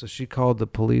 and so she called the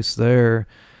police there,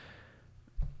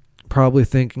 probably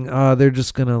thinking, they're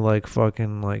just gonna like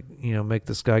fucking like make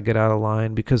this guy get out of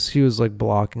line, because he was like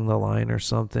blocking the line or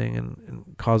something,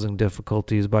 and causing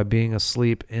difficulties by being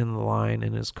asleep in the line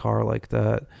in his car like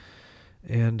that.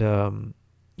 And I'm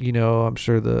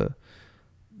sure the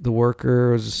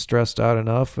worker was just stressed out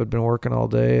enough, had been working all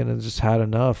day, and had just had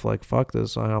enough, like, fuck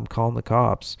this, I'm calling the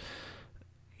cops.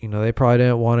 They probably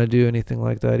didn't want to do anything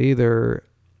like that either,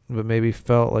 but maybe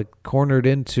felt like cornered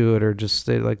into it, or just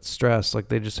they like stressed, like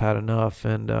they just had enough.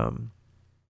 And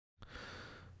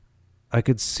I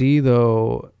could see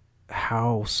though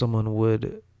how someone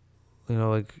would,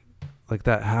 like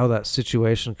that, how that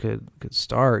situation could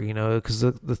start, because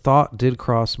the thought did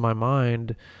cross my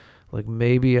mind, like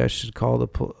maybe I should call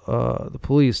the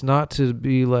police, not to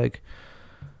be like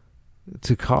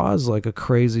to cause like a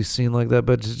crazy scene like that,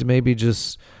 but to maybe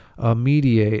just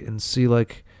mediate and see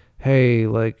like, hey,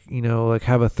 like, like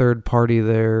have a third party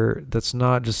there that's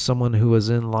not just someone who was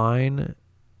in line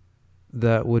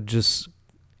that would just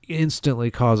instantly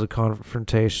cause a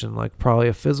confrontation, like probably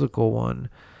a physical one.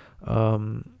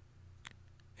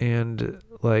 And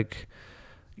like,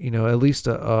 at least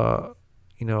a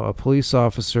police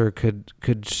officer could,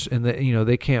 and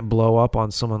they can't blow up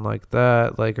on someone like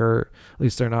that, like, or at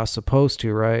least they're not supposed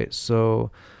to, right?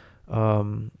 So,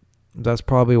 that's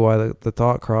probably why the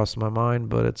thought crossed my mind.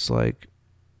 But it's like,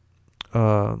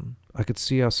 I could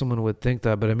see how someone would think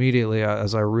that, but immediately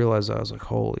as I realized that, I was like,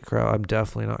 holy crap, I'm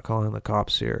definitely not calling the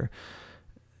cops here,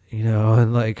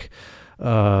 and like,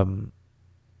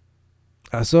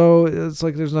 so it's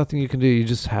like there's nothing you can do. You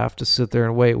just have to sit there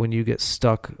and wait when you get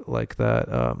stuck like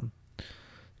that.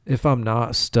 If I'm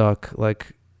not stuck,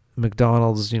 like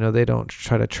McDonald's, they don't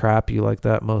try to trap you like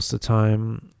that most of the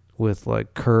time with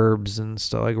like curbs and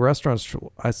stuff. Like restaurants,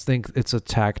 I think it's a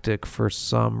tactic for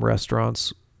some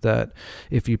restaurants that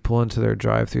if you pull into their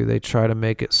drive-thru, they try to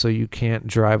make it so you can't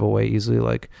drive away easily.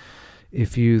 Like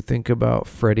if you think about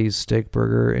Freddy's Steak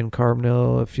Burger in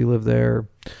Carbondale, if you live there,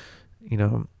 you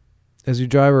know, as you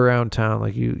drive around town,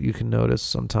 like you can notice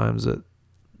sometimes that,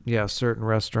 yeah, certain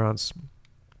restaurants,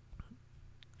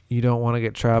 you don't want to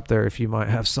get trapped there if you might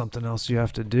have something else you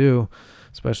have to do,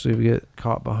 especially if you get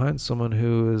caught behind someone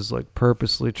who is like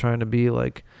purposely trying to be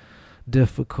like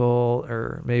difficult,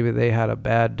 or maybe they had a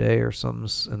bad day or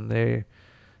something and they,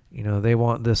 you know, they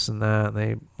want this and that and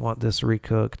they want this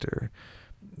recooked, or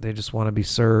they just want to be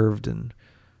served and,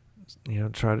 you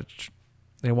know,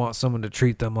 they want someone to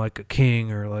treat them like a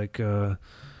king or like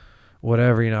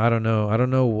whatever, you know. I don't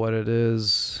know what it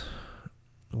is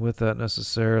with that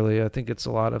necessarily. I think it's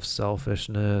a lot of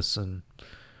selfishness, and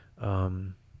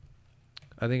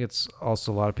I think it's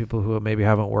also a lot of people who maybe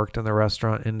haven't worked in the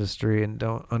restaurant industry and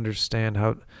don't understand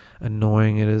how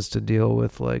annoying it is to deal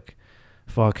with like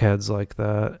fuckheads like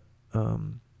that.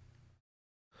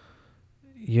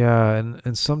 Yeah,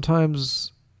 and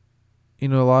sometimes, you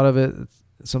know, a lot of it,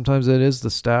 sometimes it is the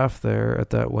staff there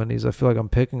at that Wendy's. I feel like I'm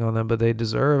picking on them, but they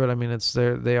deserve it. I mean,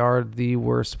 they are the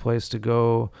worst place to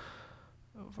go.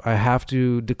 I have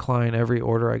to decline every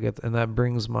order I get, and that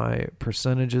brings my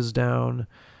percentages down.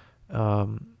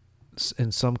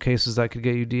 In some cases, that could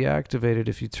get you deactivated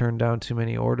if you turn down too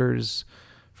many orders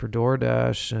for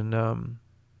DoorDash. And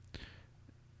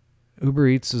Uber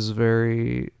Eats is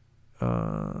very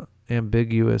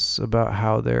ambiguous about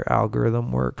how their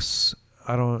algorithm works.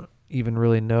 I don't even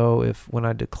really know if when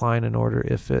I decline an order,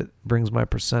 if it brings my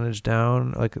percentage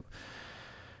down. Like,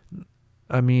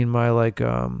 I mean, my like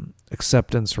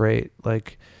acceptance rate,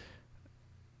 like,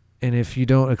 and if you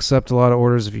don't accept a lot of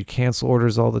orders, if you cancel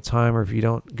orders all the time, or if you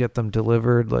don't get them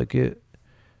delivered, like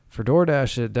for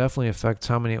DoorDash, it definitely affects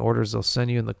how many orders they'll send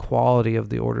you and the quality of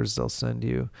the orders they'll send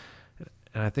you.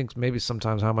 And I think maybe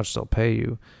sometimes how much they'll pay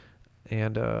you.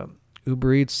 And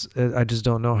Uber Eats, I just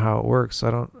don't know how it works.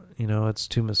 I don't, you know, it's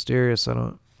too mysterious. I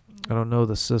don't know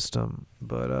the system,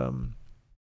 but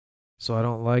so I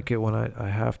don't like it when I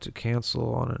have to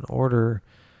cancel on an order.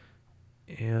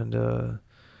 And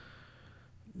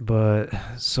but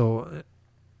so,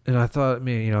 and I thought,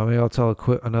 maybe I'll tell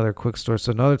another quick story.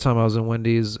 So another time I was in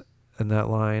Wendy's in that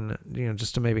line, you know,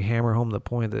 just to maybe hammer home the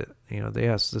point that, you know,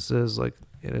 yes, this is like,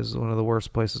 it is one of the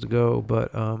worst places to go.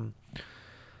 But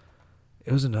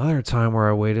it was another time where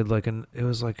I waited it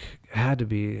was like, it had to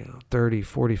be 30,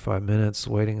 45 minutes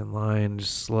waiting in line,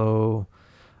 just slow.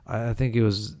 I think it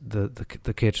was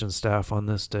the kitchen staff on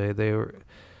this day. They were,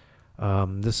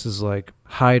 this is like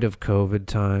height of COVID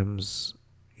times,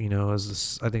 you know, I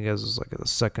think as was like the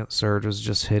second surge was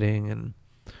just hitting and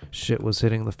shit was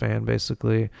hitting the fan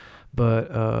basically.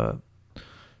 But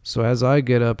so as I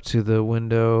get up to the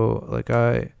window, like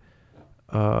it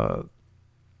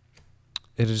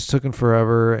just took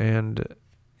forever, and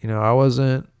you know, I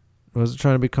wasn't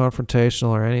trying to be confrontational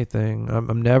or anything.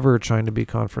 I'm never trying to be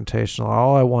confrontational.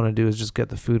 All I want to do is just get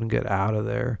the food and get out of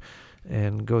there,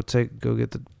 and go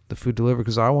get the food delivered,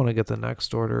 because I want to get the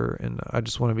next order and I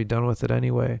just want to be done with it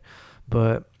anyway.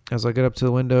 But as I get up to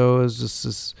the window, is just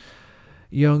this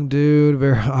young dude,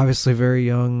 obviously very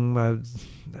young,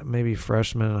 maybe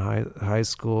freshman in high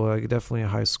school, like definitely a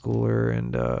high schooler,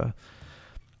 and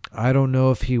I don't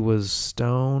know if he was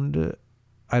stoned.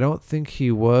 I don't think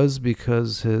he was,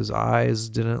 because his eyes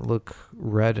didn't look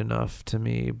red enough to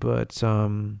me, but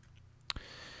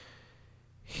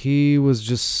he was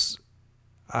just,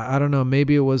 I don't know,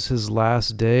 maybe it was his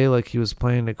last day, like he was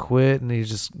planning to quit and he's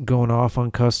just going off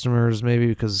on customers, maybe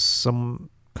because some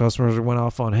customers went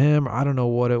off on him. I don't know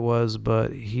what it was,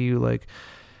 but he, like,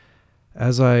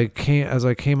 as I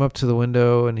came up to the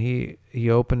window and he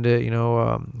opened it, you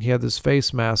know, he had this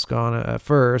face mask on at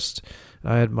first.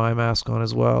 I had my mask on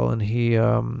as well, and he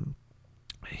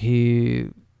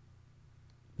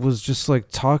was just like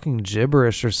talking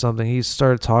gibberish or something. He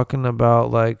started talking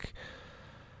about like,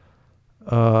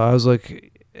 I was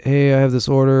like, hey, I have this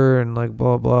order, and like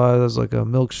blah blah. It was like a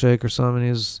milkshake or something. He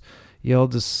was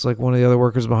yelled this, like one of the other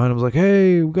workers behind him was like,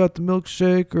 hey, we got the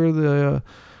milkshake, or the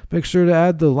make sure to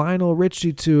add the Lionel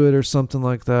Richie to it or something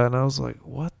like that. And I was like,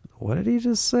 what did he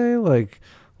just say? Like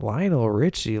Lionel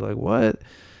Richie, like what?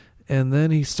 And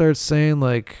then he starts saying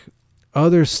like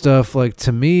other stuff, like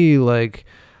to me, like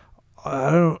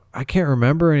I can't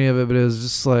remember any of it, but it was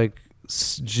just like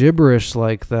gibberish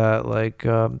like that, like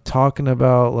talking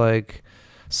about like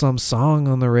some song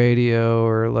on the radio,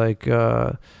 or like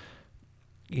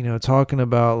you know, talking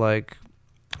about like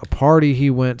a party he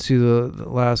went to the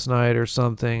last night or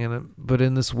something, but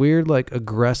in this weird like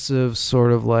aggressive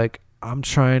sort of like, I'm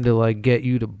trying to like get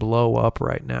you to blow up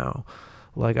right now,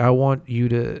 Like, I want you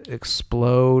to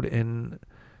explode and,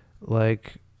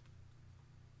 like,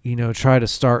 you know, try to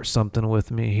start something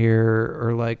with me here,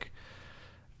 or like,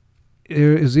 it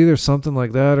is either something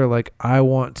like that, or like, I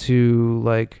want to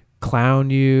like clown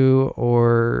you,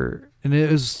 or, and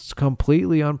it was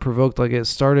completely unprovoked. Like, it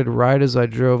started right as I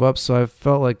drove up, so I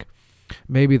felt like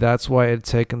maybe that's why it had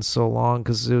taken so long,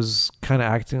 because it was kind of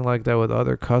acting like that with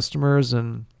other customers,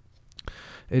 and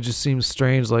it just seems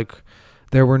strange. Like,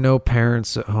 there were no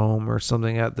parents at home or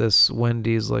something at this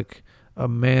Wendy's. Like, a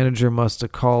manager must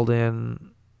have called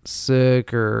in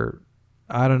sick, or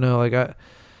I don't know. Like,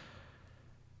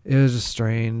 it was just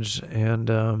strange.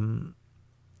 And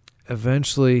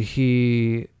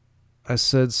eventually I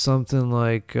said something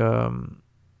like,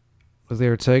 they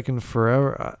were taking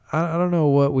forever. I don't know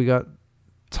what we got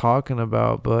talking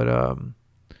about, but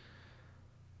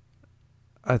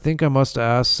I think I must have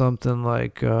asked something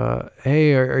like,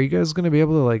 hey, are you guys going to be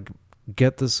able to like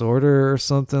get this order or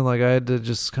something? Like, I had to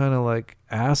just kind of like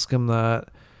ask him that,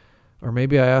 or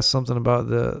maybe I asked something about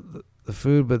the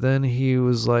food, but then he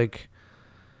was like,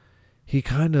 it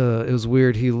was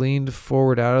weird. He leaned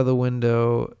forward out of the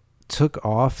window, took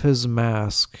off his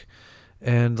mask,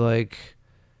 and like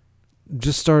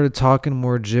just started talking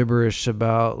more gibberish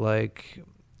about, like,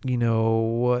 you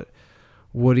know,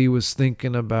 what he was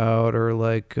thinking about, or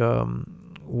like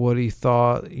what he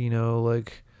thought, you know,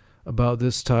 like about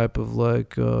this type of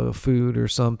like food or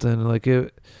something. Like,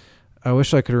 I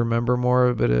wish I could remember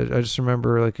more, but I just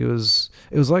remember like it was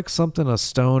like something a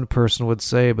stoned person would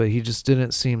say, but he just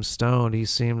didn't seem stoned. He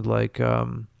seemed like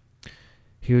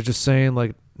he was just saying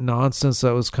like nonsense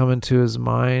that was coming to his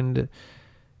mind,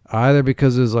 either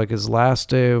because it was like his last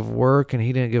day of work and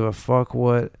he didn't give a fuck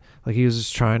what, like, he was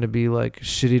just trying to be like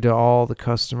shitty to all the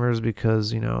customers,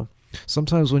 because, you know,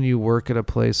 sometimes when you work at a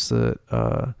place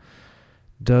that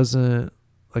doesn't,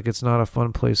 like, it's not a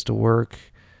fun place to work,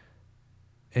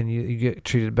 and you get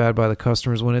treated bad by the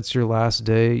customers, when it's your last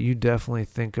day, you definitely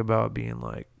think about being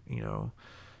like, you know,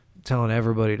 telling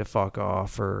everybody to fuck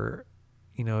off, or,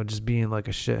 you know, just being like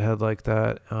a shithead like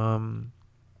that.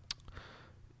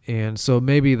 And so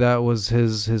maybe that was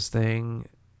his thing,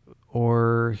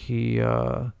 or he,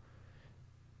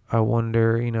 I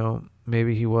wonder, you know,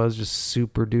 maybe he was just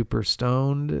super duper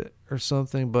stoned or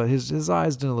something, but his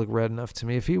eyes didn't look red enough to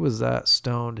me. If he was that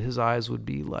stoned, his eyes would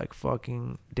be like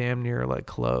fucking damn near like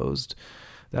closed.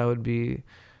 That would be,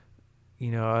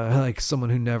 you know, like someone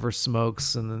who never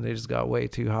smokes and then they just got way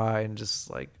too high and just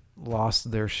like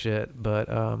lost their shit. But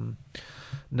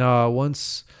no,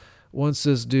 once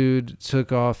this dude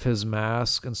took off his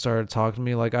mask and started talking to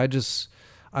me, like, I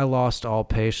lost all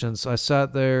patience. I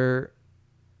sat there,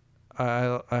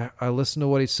 I listened to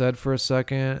what he said for a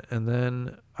second, and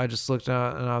then I just looked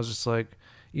out and I was just like,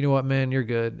 you know what, man, you're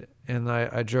good. And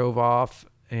I drove off,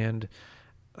 and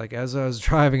like, as I was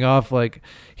driving off, like,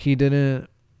 he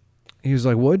was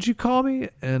like, what'd you call me?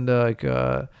 And I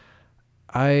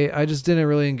just didn't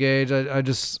really engage. I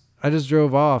just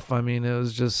drove off. I mean, it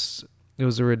was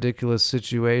a ridiculous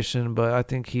situation, but I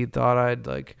think he thought I'd,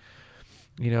 like,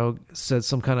 you know, said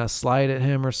some kind of slight at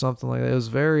him or something like that. It was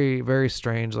very, very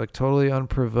strange, like totally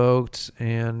unprovoked,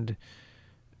 and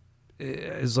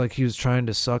it's like he was trying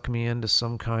to suck me into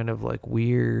some kind of like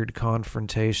weird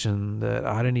confrontation that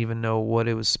I didn't even know what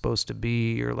it was supposed to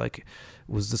be, or like,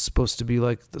 was this supposed to be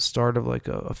like the start of like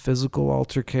a physical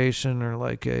altercation, or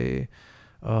like a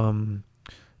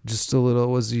just a little,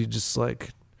 was he just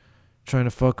like trying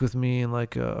to fuck with me in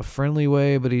like a friendly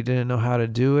way, but he didn't know how to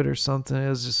do it or something?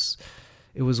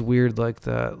 It was weird like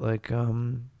that. Like,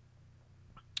 you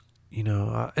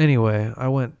know, anyway, I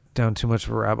went down too much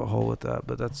of a rabbit hole with that,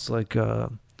 but that's like, I,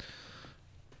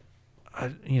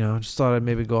 you know, just thought I'd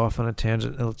maybe go off on a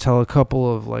tangent and tell a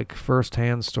couple of like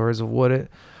firsthand stories of what it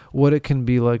can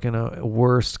be like in a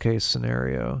worst case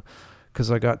scenario.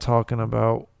 'Cause I got talking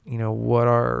about, you know, what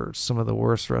are some of the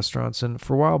worst restaurants. And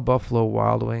for a while, Buffalo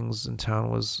Wild Wings in town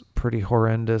was pretty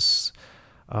horrendous.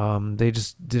 They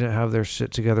just didn't have their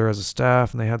shit together as a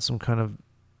staff, and they had some kind of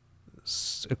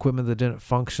equipment that didn't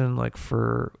function. Like,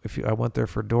 I went there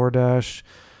for DoorDash,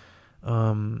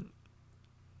 or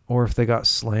if they got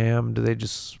slammed, they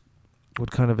just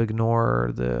would kind of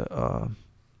ignore the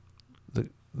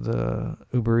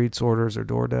Uber Eats orders or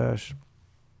DoorDash.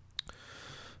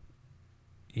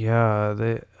 Yeah,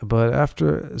 but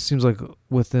after, it seems like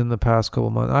within the past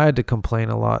couple months, I had to complain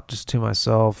a lot just to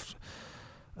myself,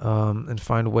 and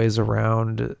find ways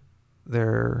around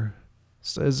their,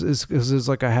 it's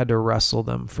like I had to wrestle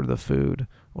them for the food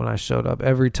when I showed up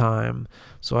every time.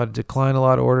 So I'd decline a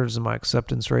lot of orders and my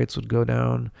acceptance rates would go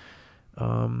down.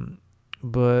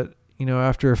 But,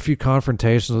 after a few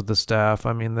confrontations with the staff,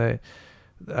 I mean,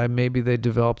 maybe they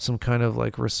developed some kind of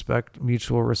like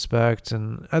mutual respect,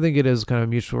 and I think it is kind of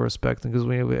mutual respect because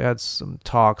we had some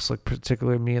talks, like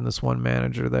particularly me and this one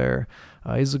manager there.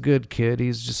 He's a good kid.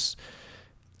 He's just,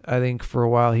 I think for a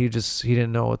while he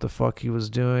didn't know what the fuck he was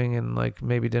doing, and like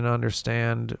maybe didn't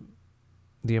understand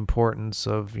the importance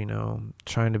of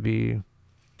trying to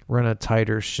run a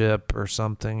tighter ship or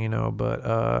something,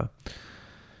 but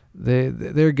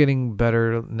they're getting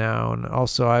better now. And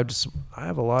also I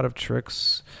have a lot of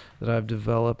tricks that I've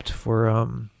developed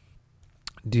for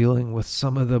dealing with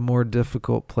some of the more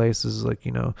difficult places, like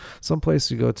some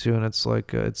place you go to and it's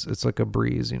like it's like a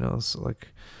breeze, it's like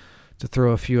to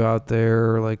throw a few out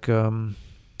there, like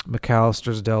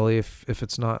McAllister's Deli, if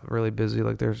it's not really busy,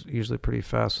 like they're usually pretty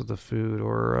fast with the food.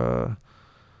 Or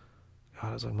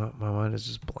God, it's like my mind is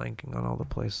just blanking on all the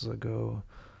places I go.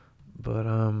 But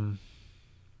God,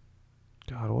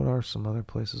 what are some other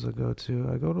places I go to?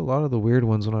 I go to a lot of the weird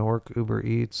ones when I work Uber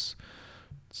Eats.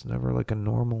 It's never like a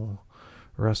normal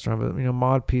restaurant, but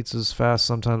Mod Pizza's fast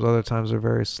sometimes, other times they're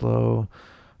very slow.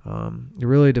 It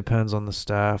really depends on the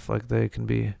staff. Like they can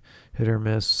be hit or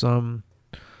miss. Some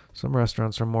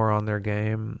restaurants are more on their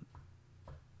game,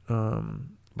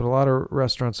 but a lot of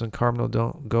restaurants in Carbondale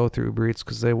don't go through Uber Eats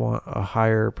because they want a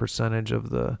higher percentage of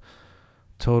the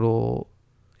total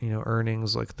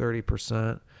earnings, like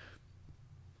 30%.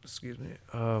 Excuse me.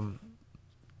 At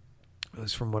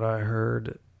least from what I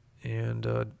heard. And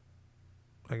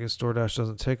I guess DoorDash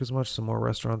doesn't take as much, so more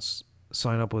restaurants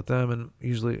sign up with them, and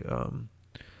usually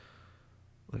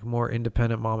like more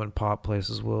independent mom and pop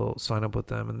places will sign up with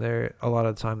them, and a lot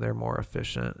of the time they're more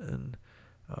efficient and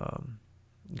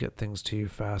get things to you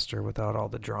faster without all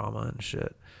the drama and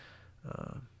shit.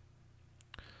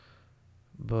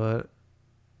 But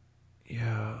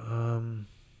yeah,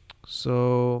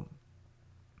 so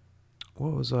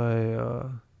what was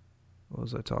I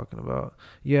talking about?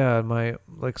 Yeah,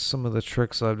 some of the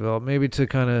tricks I've developed, maybe to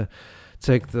kind of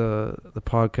take the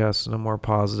podcast in a more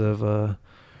positive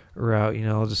route.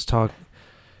 I'll just talk.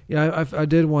 Yeah, I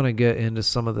did want to get into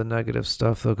some of the negative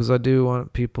stuff though, because I do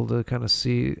want people to kind of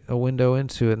see a window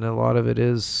into it, and a lot of it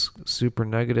is super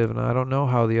negative, and I don't know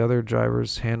how the other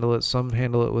drivers handle it. Some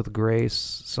handle it with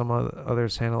grace, some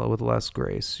others handle it with less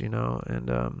grace,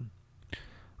 and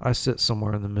I sit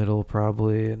somewhere in the middle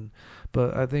probably,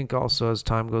 but I think also as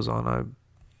time goes on,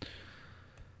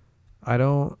 I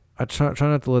try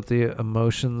not to let the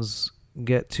emotions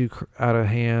get too out of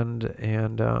hand,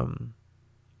 and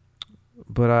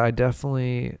but I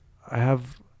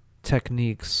have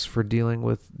techniques for dealing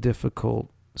with difficult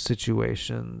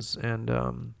situations.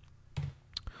 And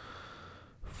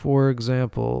for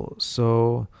example,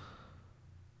 so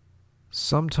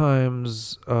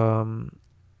sometimes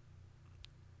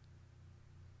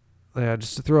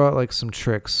just to throw out like some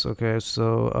tricks, okay?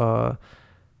 So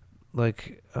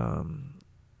maybe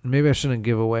I shouldn't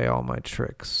give away all my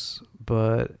tricks,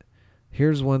 but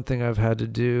here's one thing I've had to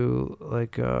do,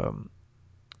 like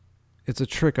it's a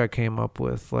trick I came up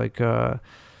with, like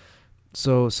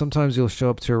so sometimes you'll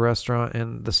show up to a restaurant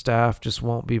and the staff just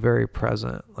won't be very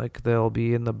present, like they'll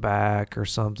be in the back or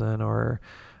something, or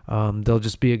they'll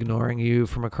just be ignoring you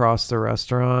from across the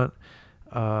restaurant,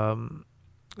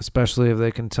 especially if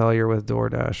they can tell you're with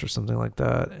DoorDash or something like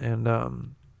that.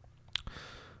 And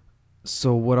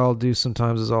so what I'll do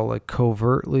sometimes is I'll like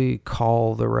covertly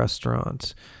call the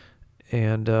restaurant,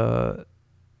 and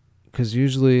because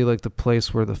usually like the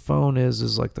place where the phone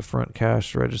is like the front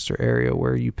cash register area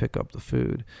where you pick up the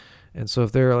food. And so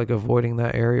if they're like avoiding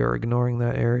that area or ignoring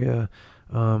that area,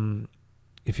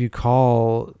 if you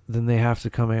call, then they have to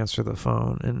come answer the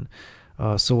phone. And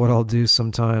so what I'll do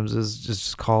sometimes is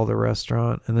just call the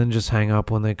restaurant and then just hang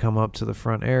up when they come up to the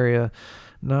front area,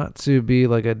 not to be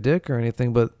like a dick or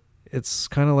anything, but it's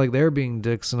kind of like they're being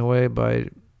dicks in a way by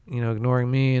ignoring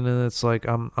me, and then it's like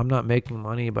I'm not making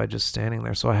money by just standing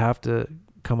there, so I have to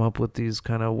come up with these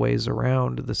kind of ways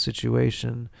around the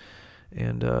situation.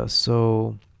 And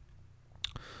so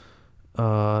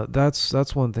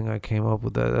that's one thing I came up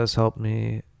with that has helped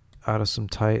me out of some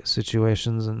tight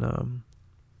situations. And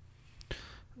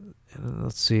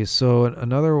let's see, so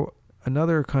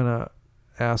another kind of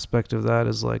aspect of that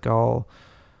is like I'll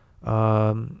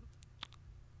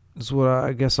is what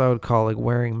I guess I would call like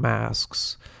wearing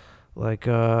masks. Like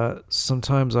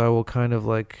sometimes I will kind of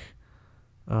like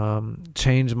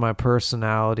change my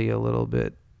personality a little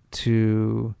bit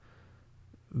to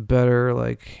better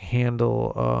like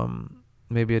handle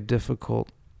maybe a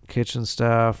difficult kitchen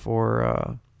staff,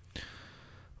 or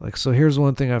like, so here's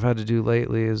one thing I've had to do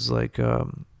lately is like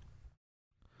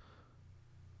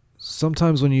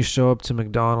sometimes when you show up to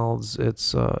McDonald's,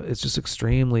 it's just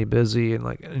extremely busy, and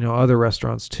like, other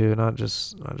restaurants too, not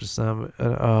just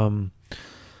them.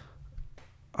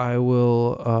 I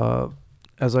will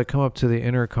as I come up to the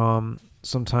intercom,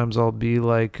 sometimes I'll be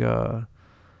like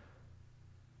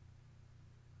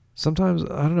sometimes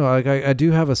I don't know, like I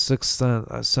do have a sixth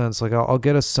sense. Like I'll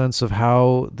get a sense of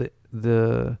how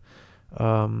the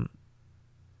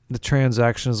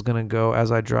transaction is going to go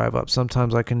as I drive up.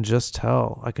 Sometimes I can just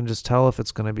tell. I can just tell if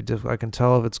it's going to be difficult. I can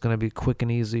tell if it's going to be quick and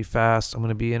easy, fast. I'm going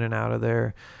to be in and out of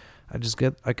there.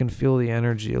 I can feel the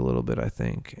energy a little bit, I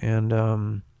think. And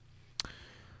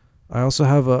I also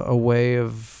have a way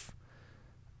of,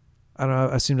 I don't know,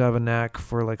 I seem to have a knack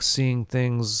for like seeing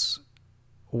things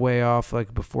way off,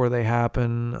 like before they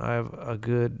happen. I have a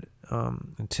good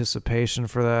anticipation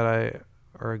for that.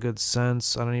 Or a good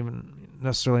sense. I don't even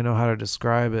necessarily know how to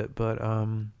describe it, but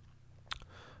I'm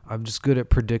just good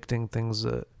at predicting things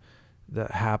that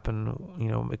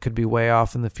happen. It could be way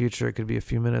off in the future. It could be a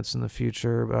few minutes in the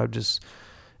future, but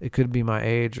it could be my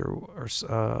age or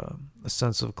a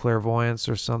sense of clairvoyance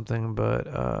or something. But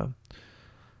I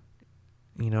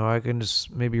can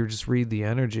maybe just read the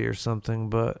energy or something.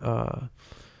 But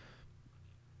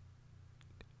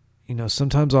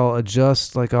sometimes I'll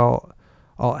adjust. Like I'll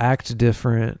act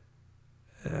different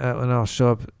and I'll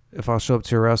show up. If I'll show up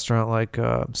to a restaurant, like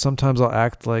sometimes I'll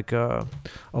act like a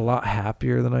lot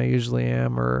happier than I usually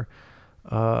am, or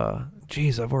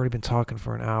geez, I've already been talking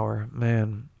for an hour,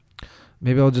 man.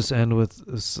 Maybe I'll just end with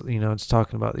this, just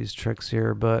talking about these tricks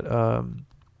here. But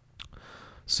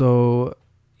so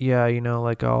yeah,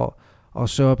 like I'll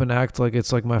show up and act like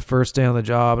it's like my first day on the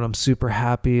job and I'm super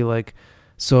happy. Like,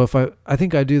 so if I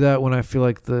think I do that when I feel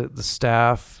like the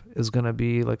staff is going to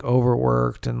be like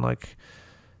overworked and like,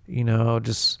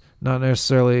 just not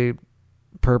necessarily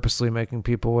purposely making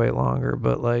people wait longer,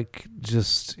 but like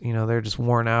just, they're just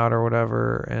worn out or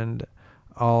whatever. And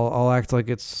I'll act like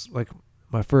it's like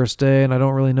my first day and I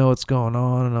don't really know what's going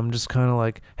on. And I'm just kind of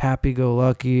like happy go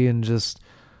lucky and just,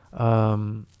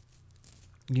 like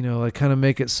kind of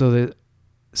make it so that it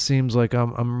seems like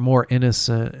I'm more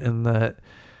innocent and that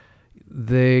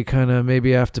they kind of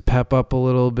maybe have to pep up a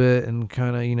little bit and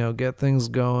kind of, get things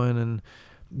going and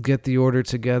get the order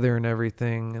together and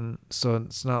everything. And so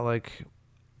it's not like,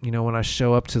 when I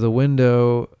show up to the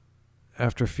window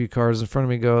after a few cars in front of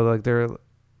me go, like, they're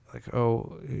like,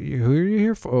 oh, who are you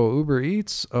here for? Oh, Uber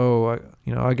Eats. Oh,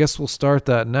 I guess we'll start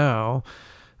that now.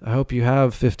 I hope you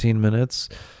have 15 minutes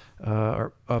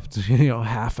or up to,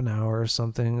 half an hour or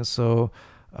something. So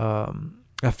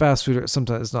at fast food,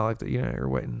 sometimes it's not like that, you're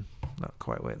waiting. Not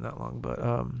quite waiting that long, but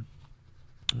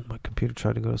my computer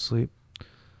tried to go to sleep.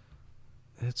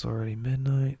 It's already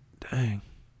midnight. Dang.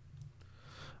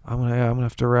 I'm gonna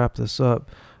have to wrap this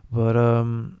up. But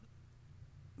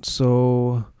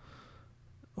so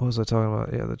what was I talking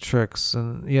about? Yeah, the tricks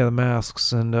and the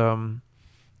masks and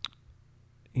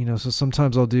so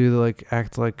sometimes I'll do like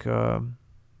act like kind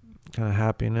of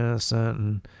happy and innocent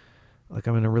and like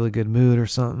I'm in a really good mood or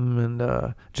something,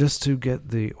 and just to get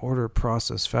the order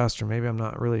processed faster. Maybe I'm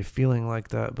not really feeling like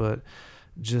that, but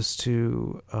just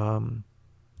to kind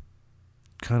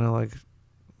of like,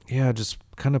 just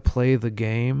kind of play the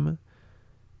game.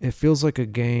 It feels like a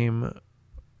game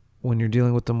when you're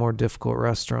dealing with the more difficult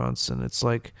restaurants, and it's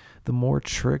like the more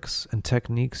tricks and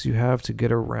techniques you have to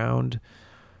get around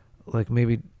like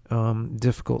maybe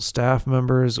difficult staff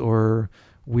members or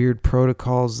weird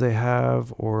protocols they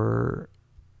have, or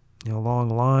long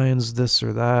lines, this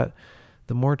or that.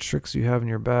 The more tricks you have in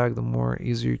your bag, the more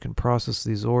easier you can process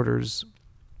these orders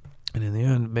and in the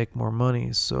end make more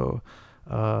money. So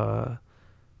and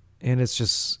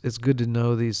it's good to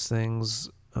know these things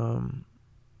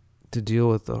to deal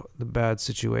with the bad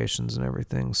situations and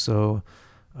everything. So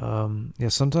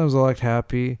sometimes I'll act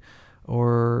happy,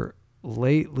 or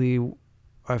lately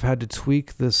I've had to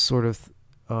tweak this sort of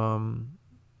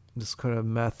this kind of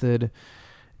method,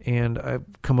 and I've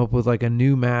come up with like a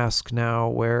new mask now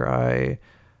where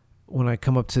when I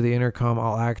come up to the intercom,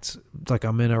 I'll act like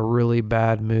I'm in a really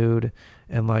bad mood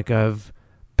and like I've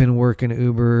been working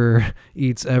Uber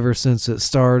Eats ever since it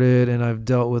started, and I've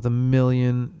dealt with a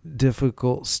million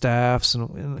difficult staffs,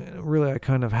 and really I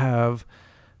kind of have,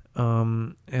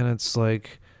 and it's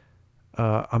like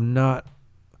I'm not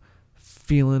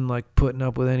feeling like putting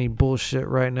up with any bullshit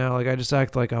right now. Like I just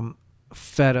act like I'm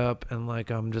fed up and like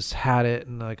I'm just had it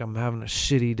and like I'm having a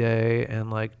shitty day, and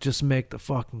like just make the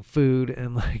fucking food,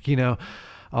 and like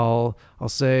I'll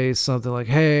say something like,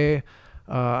 hey,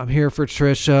 I'm here for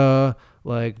Trisha,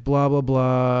 like blah blah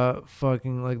blah,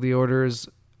 fucking like the order is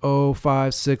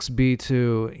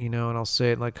 056B2, and I'll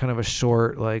say it like kind of a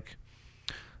short, like,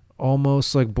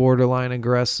 almost like borderline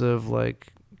aggressive,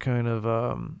 like kind of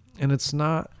and it's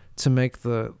not to make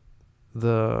the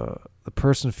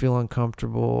person feel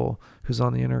uncomfortable who's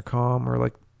on the intercom, or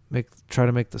like try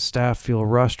to make the staff feel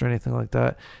rushed or anything like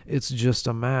that. It's just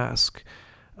a mask.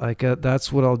 Like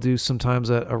that's what I'll do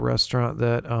sometimes at a restaurant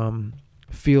that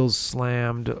feels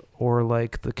slammed, or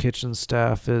like the kitchen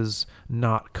staff is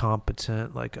not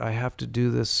competent. Like I have to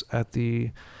do this at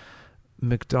the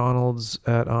McDonald's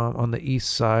at on the east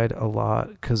side a lot,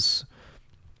 because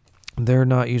they're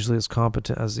not usually as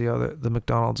competent as the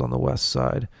McDonald's on the west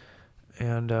side.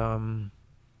 And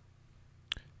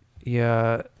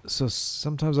yeah, so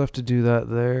sometimes I have to do that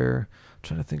there. I'm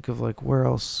trying to think of like where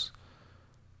else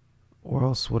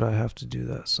would I have to do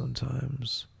that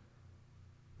sometimes.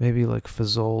 Maybe like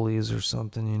Fazoli's or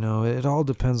something, It all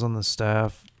depends on the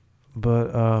staff.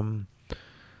 But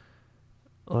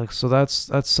like, so that's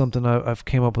something I've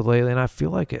came up with lately, and I feel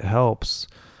like it helps.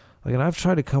 Like, and I've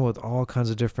tried to come up with all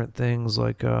kinds of different things,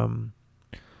 like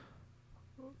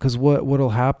because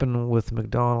what'll happen with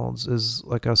McDonald's is,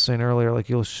 like I was saying earlier, like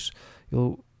you'll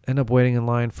end up waiting in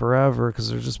line forever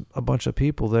because there's just a bunch of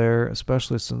people there,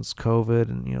 especially since COVID,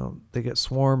 and they get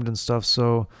swarmed and stuff.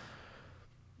 So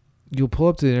you'll pull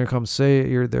up to the intercom, say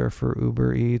you're there for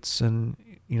Uber Eats, and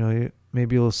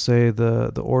maybe you'll say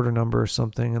the order number or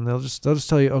something, and they'll just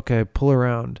tell you, okay, pull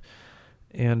around.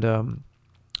 And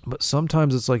but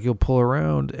sometimes it's like you'll pull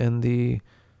around, and the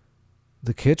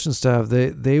kitchen staff,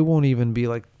 they won't even be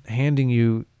like handing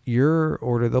you your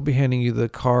order. They'll be handing you the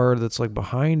card that's like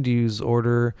behind you's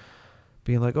order,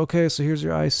 being like, okay, so here's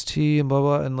your iced tea and blah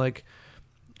blah. And like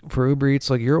for Uber Eats,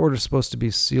 like your order's supposed to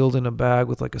be sealed in a bag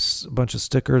with like a bunch of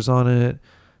stickers on it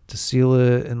to seal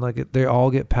it, and like they all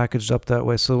get packaged up that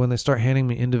way. So when they start handing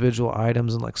me individual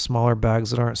items in like smaller bags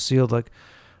that aren't sealed, like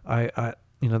I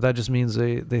that just means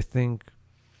they think,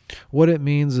 what it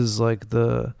means is like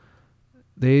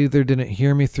they either didn't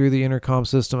hear me through the intercom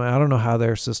system. I don't know how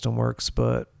their system works,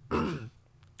 but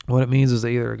what it means is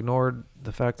they either ignored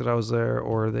the fact that I was there,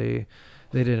 or they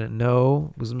didn't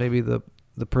know. It was maybe the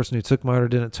person who took my order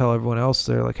didn't tell everyone else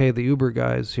there, like, hey, the Uber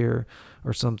guy's here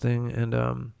or something.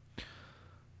 And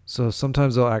so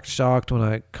sometimes they'll act shocked when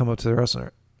I come up to the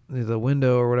restaurant, the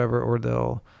window or whatever, or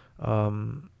they'll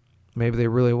maybe they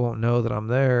really won't know that I'm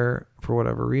there for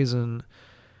whatever reason.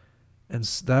 And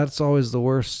that's always the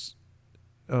worst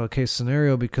case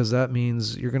scenario, because that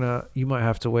means you might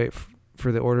have to wait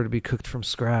for the order to be cooked from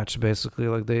scratch, basically.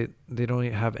 Like they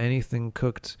don't have anything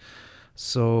cooked,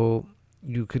 so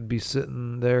you could be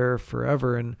sitting there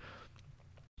forever. And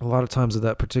a lot of times at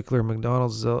that particular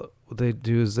McDonald's, what they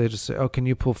do is they just say, oh, can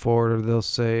you pull forward? Or they'll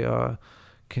say,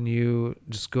 can you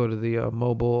just go to the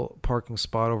mobile parking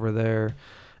spot over there?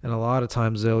 And a lot of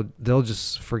times they'll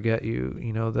just forget you.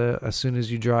 As soon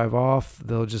as you drive off,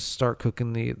 they'll just start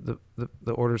cooking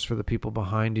the orders for the people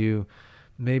behind you,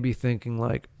 maybe thinking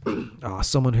like, oh,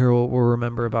 someone here will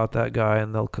remember about that guy,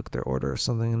 and they'll cook their order or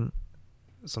something. And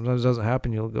sometimes it doesn't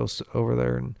happen. You'll go over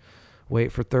there and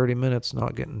wait for 30 minutes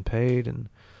not getting paid, and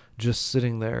just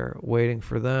sitting there waiting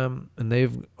for them, and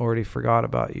they've already forgot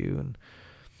about you. And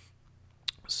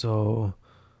so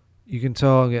you can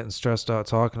tell I'm getting stressed out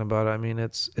talking about it. I mean,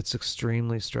 it's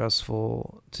extremely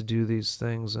stressful to do these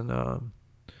things, and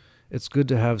it's good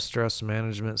to have stress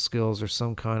management skills, or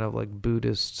some kind of like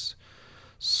Buddhist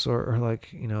sort, or like,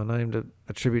 not even to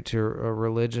attribute to a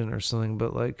religion or something,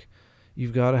 but like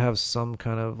you've got to have some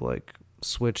kind of like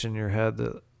switch in your head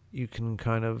that you can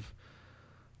kind of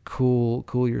cool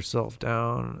yourself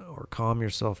down or calm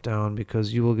yourself down,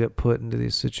 because you will get put into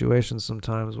these situations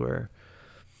sometimes where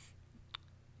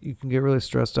you can get really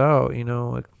stressed out.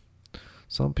 Like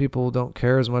some people don't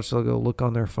care as much. They'll go look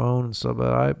on their phone and stuff,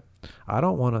 but I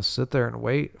don't want to sit there and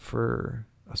wait for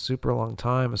a super long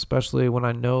time, especially when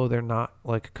I know they're not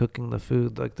like cooking the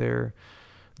food. Like they're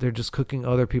just cooking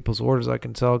other people's orders. I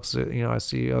can tell, because I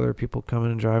see other people coming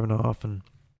and driving off, and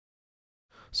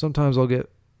sometimes I'll get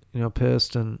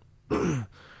pissed and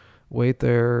wait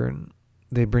there, and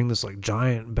they bring this like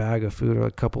giant bag of food, or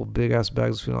a couple big ass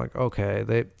bags of food. Like, okay,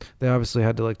 they obviously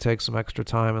had to like take some extra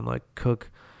time and like cook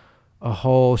a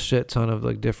whole shit ton of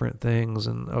like different things.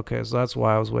 And okay, so that's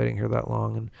why I was waiting here that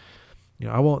long. And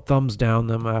I won't thumbs down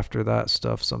them after that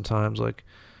stuff. Sometimes like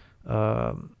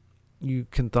you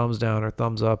can thumbs down or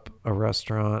thumbs up a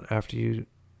restaurant after you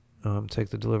take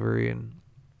the delivery, and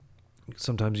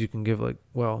sometimes you can give like,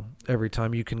 well, every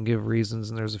time you can give reasons,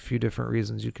 and there's a few different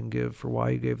reasons you can give for why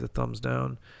you gave the thumbs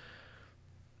down.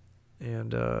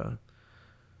 And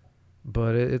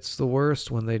but it's the worst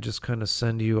when they just kind of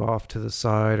send you off to the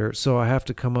side, or so I have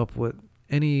to come up with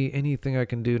anything I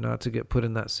can do not to get put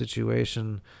in that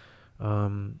situation.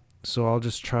 So I'll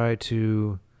just try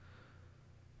to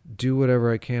do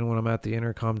whatever I can when I'm at the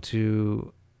intercom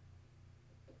to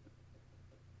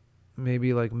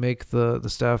maybe like make the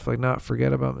staff like not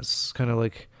forget about me. It's kind of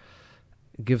like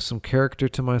give some character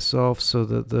to myself so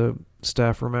that the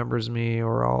staff remembers me,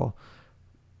 or I'll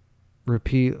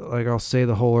repeat, like I'll say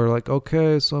the whole, or like,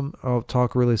 okay, so I'll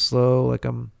talk really slow. Like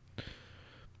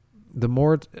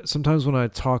sometimes when I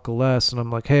talk less and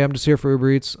I'm like, hey, I'm just here for Uber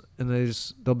Eats, and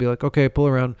they'll be like, okay, pull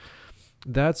around.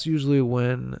 That's usually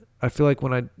when I feel like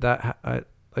when I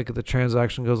like the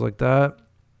transaction goes like that,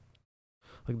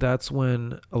 like that's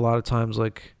when a lot of times,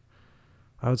 like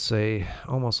I would say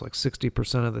almost like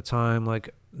 60% of the time,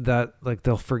 like that, like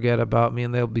they'll forget about me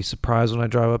and they'll be surprised when I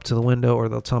drive up to the window, or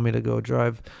they'll tell me to go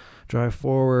drive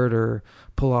forward or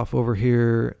pull off over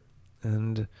here,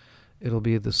 and it'll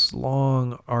be this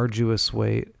long, arduous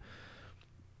wait.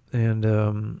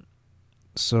 And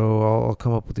so I'll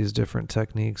come up with these different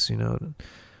techniques,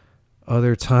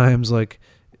 Other times, like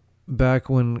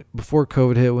before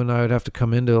COVID hit, when I would have to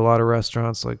come into a lot of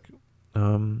restaurants, like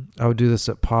I would do this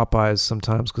at Popeyes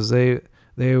sometimes, because they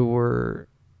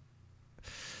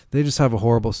just have a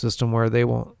horrible system where they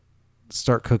won't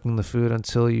start cooking the food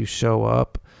until you show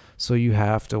up. So you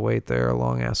have to wait there a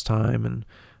long ass time. And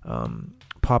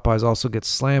Popeyes also gets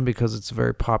slammed because it's a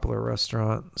very popular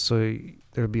restaurant. So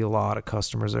there'd be a lot of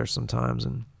customers there sometimes.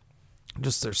 And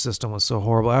just their system was so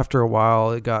horrible. After a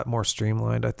while, it got more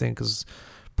streamlined, I think,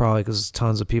 probably because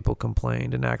tons of people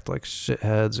complained and act like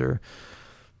shitheads, or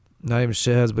not even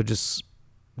shitheads, but just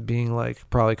being like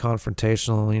probably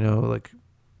confrontational, like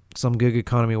some gig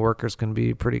economy workers can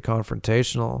be pretty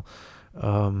confrontational.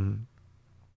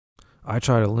 I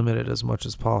try to limit it as much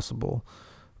as possible,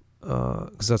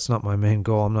 because that's not my main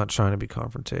goal. I'm not trying to be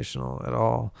confrontational at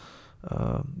all.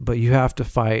 But you have to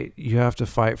fight. You have to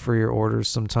fight for your orders.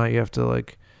 Sometimes you have to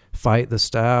like fight the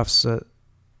staffs.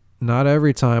 Not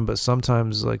every time, but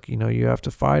sometimes, like, you have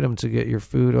to fight them to get your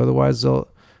food. Otherwise,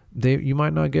 you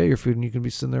might not get your food, and you can be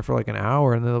sitting there for like an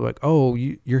hour, and they're like, "Oh,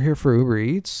 you're here for Uber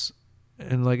Eats,"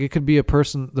 and like it could be the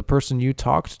person you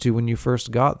talked to when you first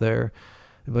got there,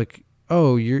 like,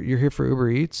 "Oh, you're here for Uber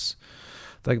Eats."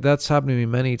 Like that's happened to me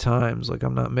many times. Like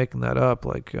I'm not making that up.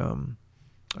 Like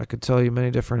I could tell you many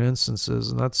different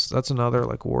instances, and that's another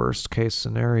like worst case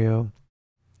scenario.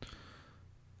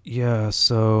 Yeah,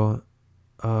 so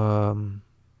man,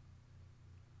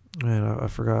 I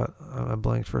forgot. I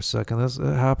blanked for a second. It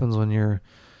happens when you're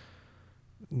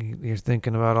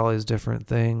thinking about all these different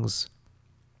things,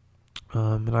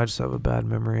 and I just have a bad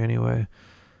memory anyway.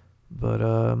 But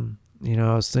I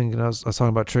was talking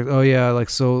about tricks. Oh yeah, like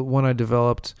so one I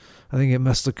developed, I think it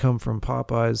must have come from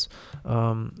Popeyes,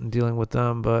 dealing with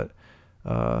them. But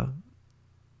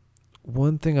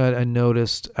one thing I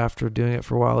noticed after doing it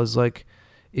for a while is like,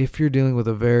 if you're dealing with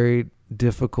a very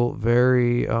difficult,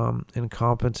 very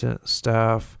incompetent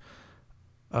staff,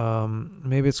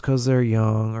 maybe it's because they're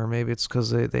young, or maybe it's because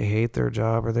they hate their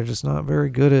job, or they're just not very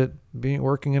good at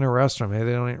working in a restaurant. Maybe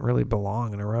they don't really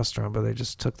belong in a restaurant, but they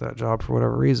just took that job for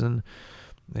whatever reason.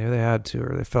 Maybe they had to,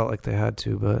 or they felt like they had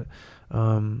to. But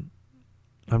I'm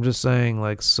just saying,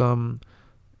 like,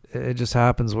 it just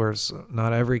happens where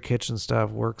not every kitchen staff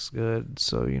works good.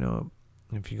 So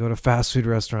if you go to fast food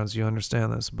restaurants, you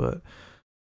understand this. But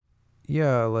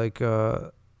yeah, like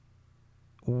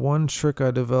one trick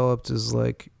I developed is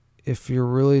like, if you're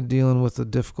really dealing with a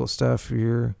difficult staff,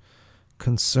 you're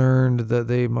concerned that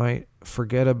they might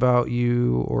forget about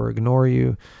you or ignore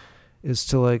you, is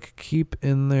to like keep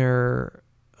in their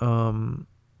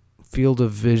field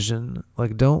of vision.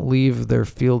 Like don't leave their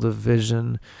field of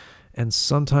vision. And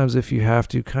sometimes if you have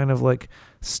to, kind of like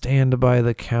stand by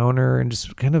the counter and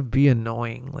just kind of be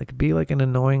annoying, like be like an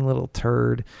annoying little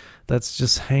turd that's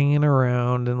just hanging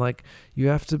around. And like you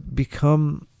have to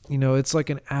become, it's like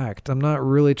an act. I'm not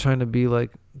really trying to be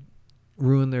like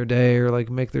ruin their day or like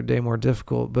make their day more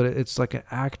difficult, but it's like an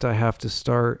act I have to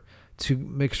start to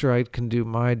make sure I can do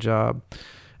my job.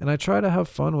 And I try to have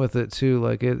fun with it too.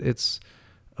 Like it's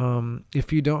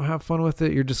if you don't have fun with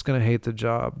it, you're just going to hate the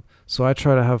job. So I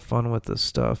try to have fun with this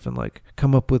stuff and like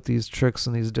come up with these tricks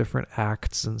and these different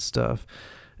acts and stuff.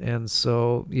 And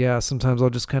so, yeah, sometimes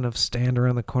I'll just kind of stand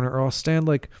around the corner, or I'll stand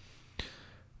like,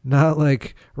 not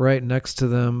like right next to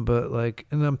them, but like,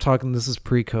 and I'm talking, this is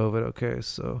pre-COVID. Okay.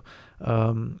 So,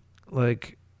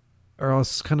 like, or I'll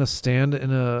kind of stand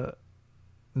in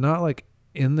not like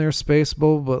in their space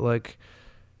bubble, but like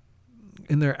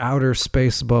in their outer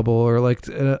space bubble, or like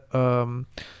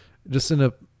just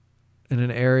in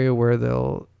an area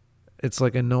where it's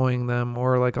like annoying them,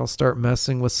 or like I'll start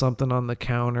messing with something on the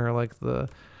counter, like the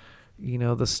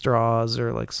straws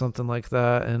or like something like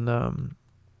that. And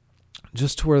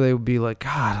just to where they would be like,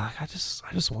 God, like, I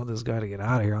just want this guy to get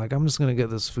out of here. Like, I'm just going to get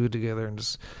this food together and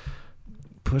just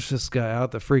push this guy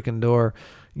out the freaking door,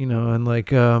 and like,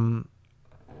 so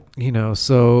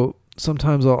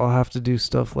sometimes I'll have to do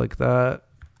stuff like that.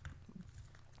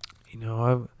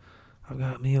 I've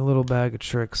got me a little bag of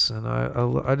tricks, and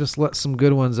I just let some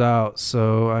good ones out.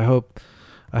 So I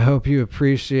hope you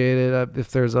appreciate it.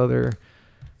 If there's other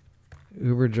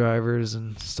Uber drivers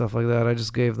and stuff like that, I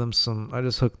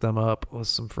just hooked them up with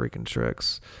some freaking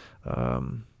tricks.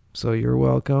 So you're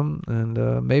welcome.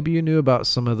 And maybe you knew about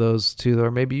some of those too,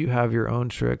 or maybe you have your own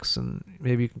tricks, and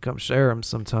maybe you can come share them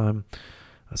sometime,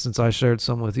 since I shared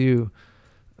some with you.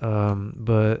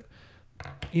 But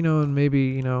and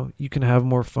maybe you can have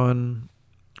more fun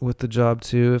with the job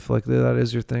too, if like that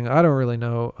is your thing. I don't really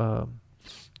know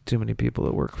too many people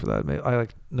that work for that. I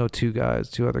know two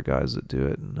other guys that do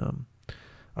it, and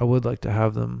I would like to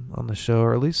have them on the show,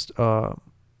 or at least my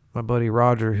buddy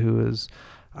Roger, who is,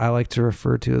 I like to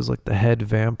refer to as like the head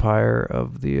vampire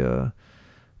of the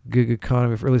gig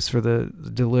economy, or at least for the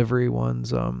delivery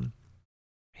ones.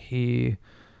 He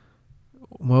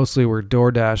mostly worked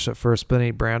DoorDash at first, but then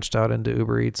he branched out into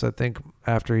Uber Eats, I think,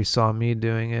 after he saw me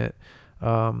doing it.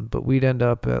 But we'd end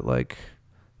up at like,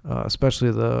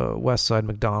 especially the West Side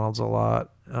McDonald's a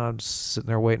lot, just sitting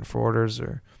there waiting for orders.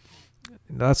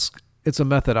 It's a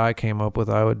method I came up with.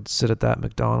 I would sit at that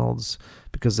McDonald's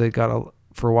because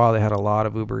for a while they had a lot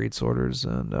of Uber Eats orders,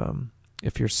 and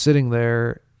if you're sitting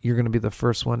there, you're going to be the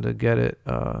first one to get it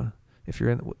if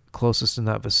you're closest in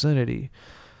that vicinity.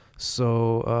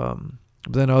 So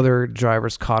then other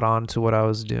drivers caught on to what I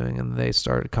was doing, and they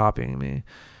started copying me,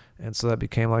 and so that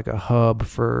became like a hub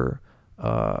for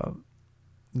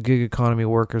gig economy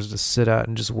workers to sit at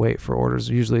and just wait for orders,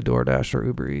 usually DoorDash or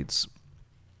Uber Eats.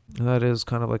 And that is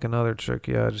kind of like another trick.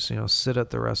 Yeah, just sit at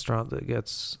the restaurant that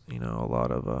gets a lot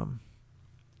of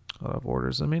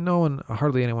orders. I mean,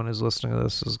 hardly anyone who's listening to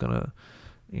this is gonna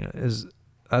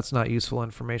that's not useful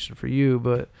information for you,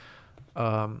 but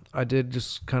I did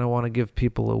just kind of want to give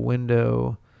people a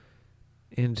window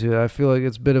into it. I feel like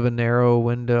it's a bit of a narrow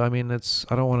window. I mean,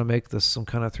 I don't want to make this some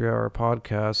kind of 3-hour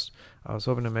podcast. I was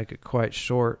hoping to make it quite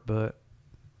short, but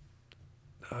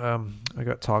I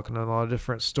got talking to a lot of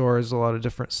different stories, a lot of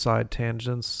different side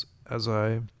tangents, as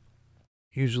I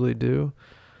usually do.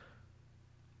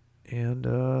 And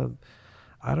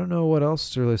I don't know what else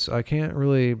to really say. I can't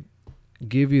really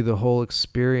give you the whole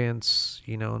experience,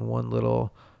 in one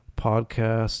little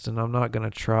podcast, and I'm not going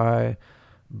to try,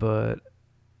 but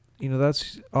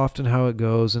that's often how it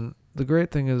goes. And the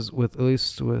great thing is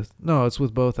it's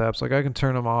with both apps. Like, I can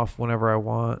turn them off whenever I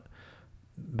want,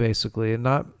 basically, and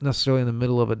not necessarily in the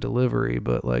middle of a delivery,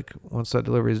 but like once that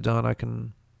delivery is done, I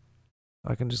can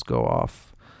just go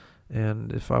off.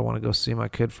 And if I want to go see my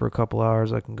kid for a couple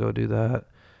hours, I can go do that.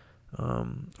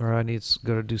 Or I need to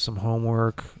go to do some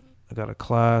homework. I got a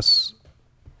class,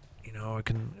 I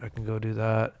can go do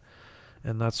that.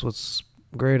 And that's what's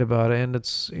great about it. And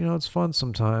it's, it's fun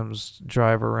sometimes,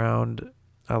 drive around.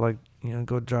 I like,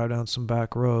 go drive down some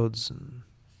back roads and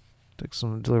take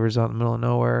some deliveries out in the middle of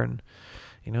nowhere. And,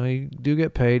 you do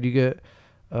get paid. You get,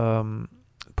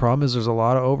 problem is there's a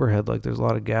lot of overhead. Like, there's a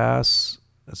lot of gas.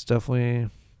 It's definitely,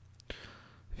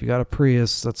 if you got a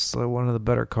Prius, that's one of the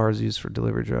better cars used for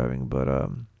delivery driving. But, I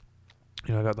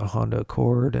got the Honda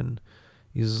Accord, and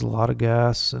uses a lot of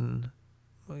gas and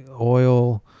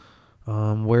oil,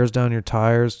 wears down your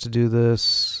tires to do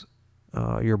this,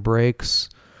 your brakes,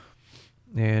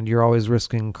 and you're always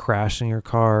risking crashing your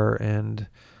car. And,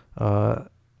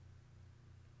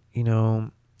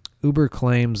 Uber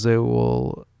claims they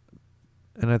will,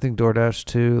 and I think DoorDash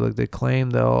too, like they claim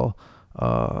they'll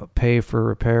pay for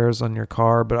repairs on your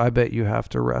car, but I bet you have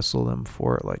to wrestle them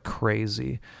for it like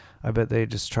crazy. I bet they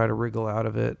just try to wriggle out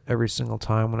of it every single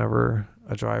time whenever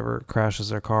a driver crashes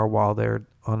their car while they're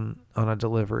on a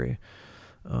delivery,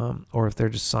 or if they're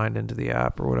just signed into the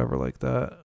app or whatever like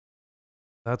that.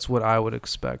 That's what I would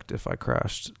expect if I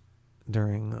crashed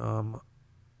during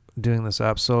doing this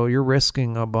app. So you're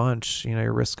risking a bunch,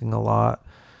 you're risking a lot.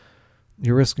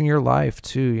 You're risking your life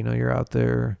too. You're out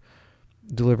there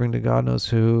delivering to God knows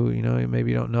who.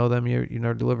 Maybe you don't know them. You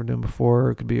never delivered to them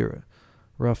before. It could be a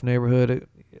rough neighborhood.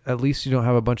 At least you don't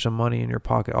have a bunch of money in your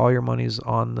pocket. All your money's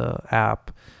on the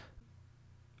app.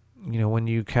 When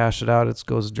you cash it out, it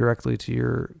goes directly to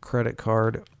your credit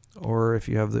card, or if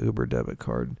you have the Uber debit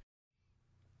card.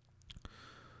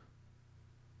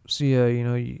 So yeah,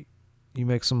 you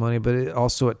make some money, but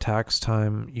also at tax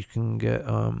time, you can get,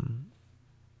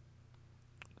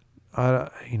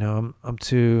 it's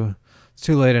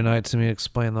too late at night to me to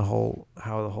explain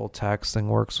how the whole tax thing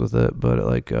works with it. But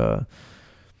like,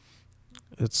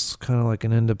 it's kind of like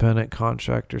an independent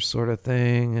contractor sort of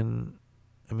thing. And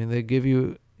I mean, they give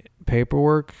you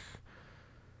paperwork,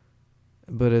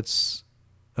 but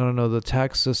I don't know, the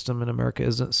tax system in America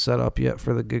isn't set up yet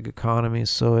for the gig economy.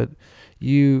 So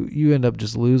you end up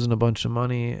just losing a bunch of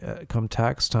money come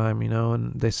tax time,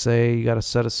 and they say you got to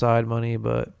set aside money,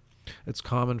 but it's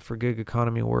common for gig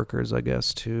economy workers, I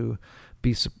guess, to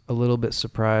be a little bit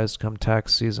surprised come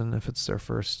tax season if it's their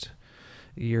first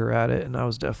year at it. And I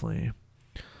was definitely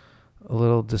a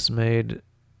little dismayed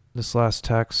this last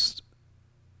time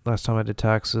I did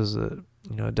taxes. It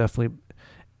definitely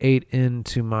ate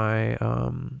into my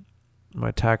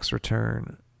my tax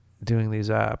return doing these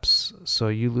apps. So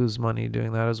you lose money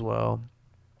doing that as well.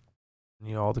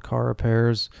 All the car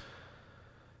repairs.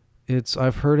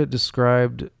 I've heard it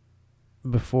described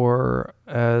before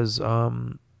as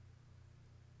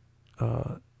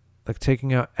like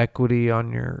taking out equity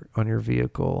on your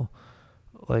vehicle.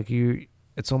 Like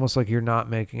it's almost like you're not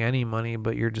making any money,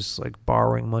 but you're just like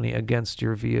borrowing money against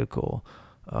your vehicle,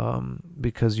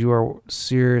 because you are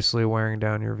seriously wearing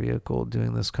down your vehicle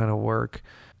doing this kind of work.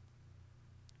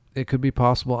 It could be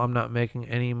possible I'm not making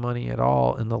any money at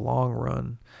all in the long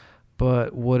run,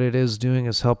 but what it is doing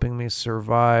is helping me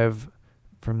survive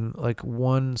from like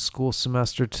one school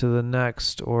semester to the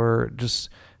next, or just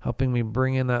helping me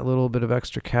bring in that little bit of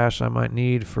extra cash I might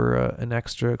need for an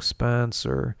extra expense,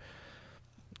 or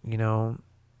for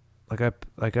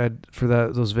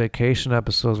those vacation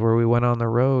episodes where we went on the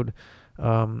road.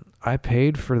 I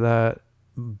paid for that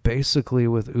basically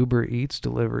with Uber Eats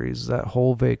deliveries that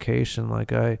whole vacation.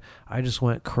 Like I just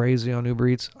went crazy on Uber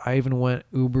Eats. I even went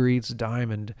Uber Eats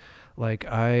Diamond. Like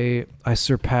I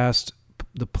surpassed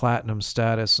the platinum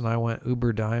status, and I went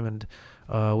Uber Diamond,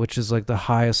 which is like the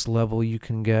highest level you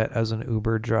can get as an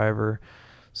Uber driver.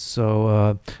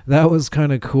 So that was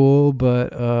kind of cool.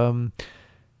 But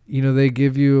they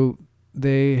give you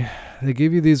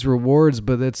these rewards,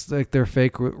 but it's like they're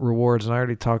fake rewards, and I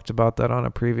already talked about that on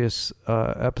a previous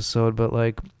episode. But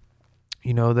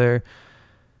they're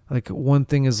like, one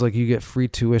thing is like you get free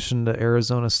tuition to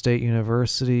Arizona State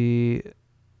University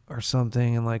or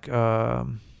something, and like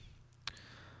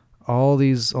all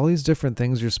these different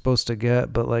things you're supposed to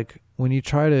get. But like when you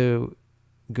try to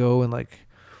go and like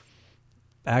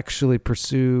actually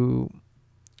pursue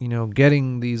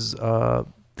getting these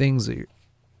things that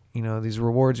these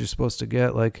rewards you're supposed to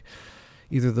get, like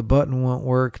either the button won't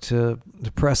work to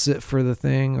press it for the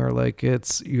thing, or like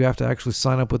you have to actually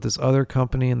sign up with this other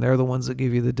company, and they're the ones that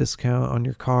give you the discount on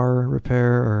your car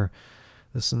repair or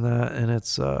this and that. And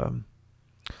it's a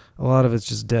lot of it's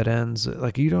just dead ends.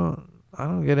 Like I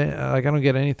don't get it. Like I don't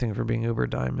get anything for being Uber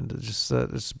Diamond. It's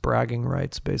just bragging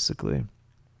rights, basically.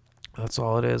 That's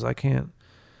all it is. I'm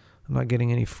not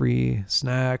getting any free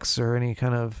snacks or any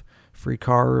kind of free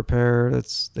car repair.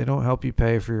 They don't help you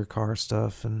pay for your car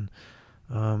stuff, and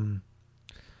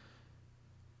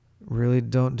really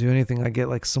don't do anything. I get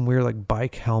like some weird like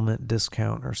bike helmet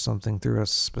discount or something through a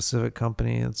specific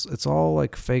company. It's all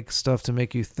like fake stuff to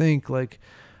make you think like,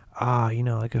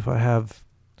 like if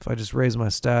I just raise my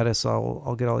status,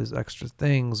 I'll get all these extra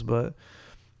things, but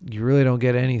you really don't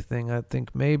get anything. I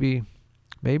think maybe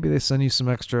they send you some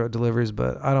extra deliveries,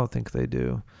 but I don't think they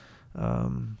do.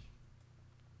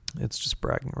 It's just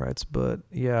bragging rights. But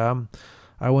yeah,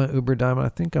 I went Uber Diamond. I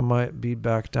think I might be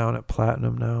back down at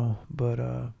Platinum now. But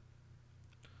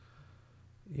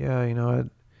yeah, I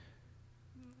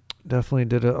definitely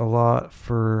did a lot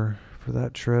for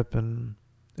that trip, and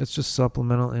it's just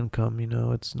supplemental income.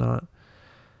 It's not.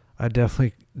 I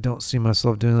definitely don't see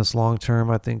myself doing this long term.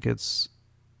 I think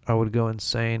I would go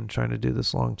insane trying to do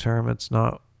this long term. It's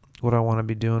not what I want to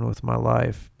be doing with my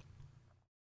life.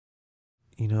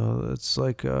 It's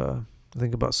like I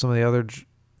think about some of the other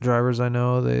drivers I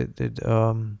know. They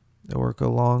work a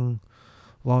long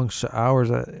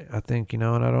hours. I think and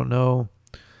I don't know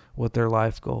what their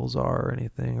life goals are or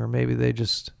anything, or maybe they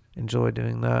just enjoy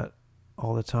doing that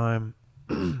all the time.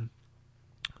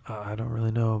 I don't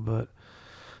really know, but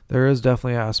there is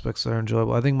definitely aspects that are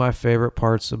enjoyable. I think my favorite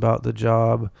parts about the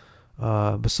job,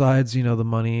 besides the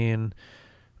money and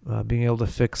being able to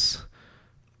fix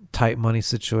tight money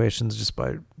situations just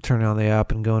by turning on the app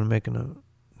and going and making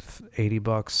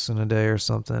 $80 in a day or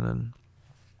something, and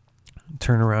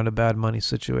turn around a bad money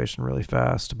situation really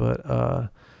fast. But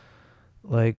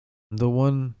like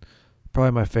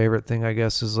probably my favorite thing, I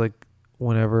guess, is like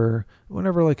whenever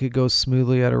like it goes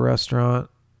smoothly at a restaurant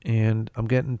and I'm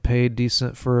getting paid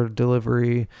decent for a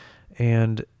delivery,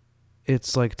 and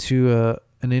it's like to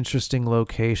an interesting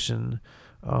location,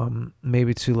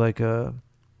 maybe to like a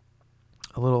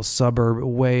little suburb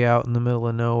way out in the middle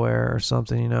of nowhere or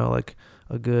something, like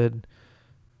a good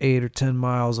 8 or 10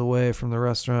 miles away from the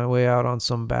restaurant, way out on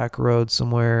some back road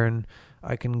somewhere, and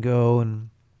I can go and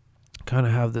kind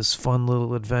of have this fun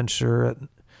little adventure.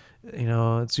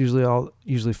 It's usually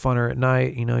funner at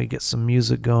night. You get some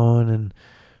music going,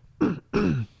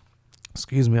 and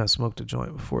excuse me, I smoked a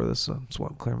joint before this, so that's why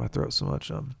I'm clearing my throat so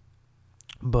much.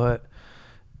 But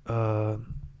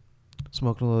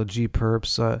smoking a little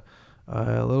G-Perps, a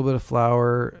little bit of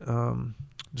flower.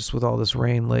 Just with all this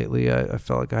rain lately, I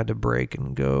felt like I had to break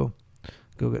and go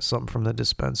get something from the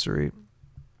dispensary.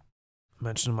 I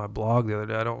mentioned in my blog the other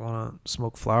day, I don't want to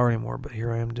smoke flower anymore, but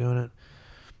here I am doing it.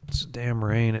 It's a damn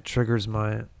rain. It triggers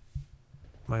my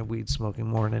weed smoking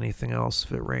more than anything else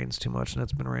if it rains too much, and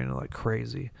it's been raining like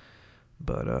crazy.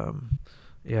 But I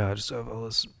just have all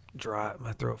this dry.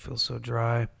 My throat feels so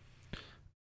dry.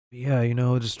 Yeah,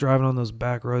 just driving on those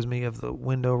back roads, maybe have the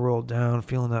window rolled down,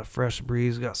 feeling that fresh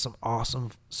breeze, got some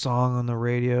awesome song on the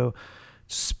radio,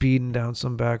 just speeding down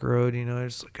some back road,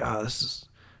 just like, this is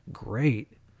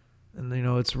great. And,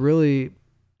 it's really,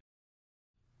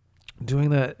 doing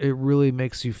that, it really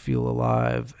makes you feel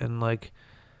alive. And, like,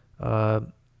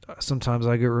 sometimes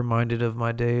I get reminded of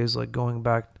my days, like going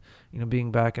back,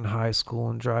 being back in high school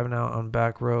and driving out on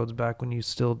back roads, back when you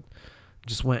still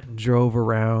just went and drove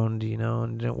around,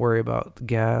 and didn't worry about the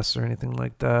gas or anything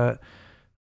like that.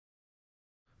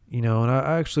 And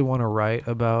I actually want to write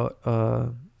about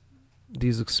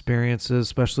these experiences,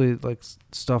 especially like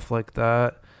stuff like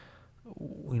that.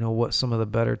 What some of the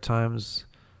better times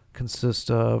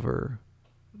consist of, or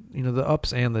the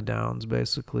ups and the downs,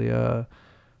 basically.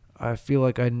 I feel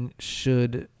like I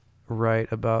should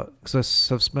write about,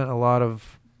 because I've spent a lot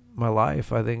of my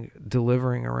life, I think,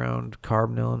 delivering around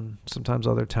Carbondale and sometimes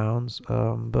other towns,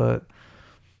 but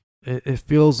it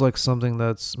feels like something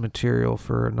that's material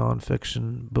for a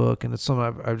nonfiction book, and it's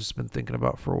something I've just been thinking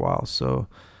about for a while. So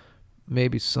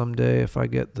maybe someday, if I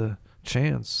get the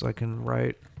chance, I can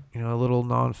write a little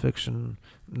nonfiction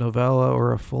novella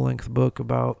or a full-length book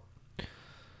about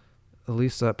at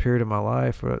least that period of my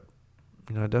life. But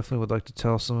I definitely would like to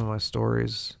tell some of my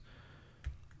stories,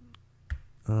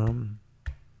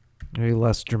 maybe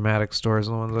less dramatic stories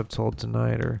than the ones I've told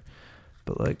tonight,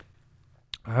 but like,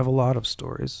 I have a lot of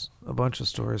stories, a bunch of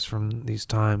stories from these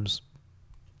times,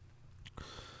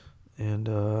 and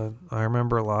I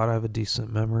remember a lot. I have a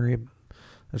decent memory.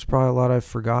 There's probably a lot I've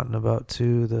forgotten about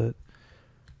too, that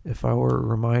if I were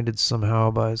reminded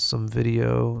somehow by some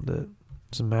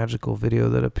magical video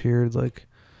that appeared, like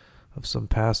of some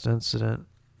past incident,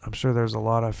 I'm sure there's a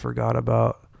lot I forgot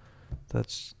about.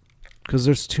 That's because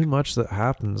there's too much that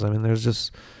happens. I mean, there's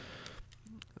just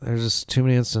too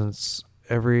many incidents.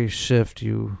 Every shift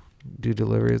you do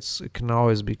delivery, it can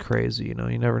always be crazy. You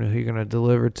never know who you're going to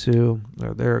deliver to,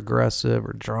 or they're aggressive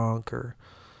or drunk, or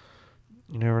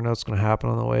you never know what's going to happen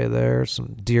on the way there.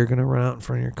 Some deer going to run out in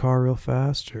front of your car real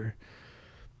fast, or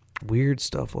weird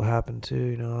stuff will happen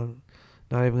too. I'm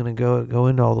not even going to go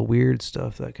into all the weird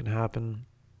stuff that can happen,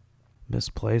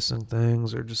 misplacing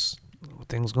things, or just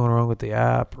things going wrong with the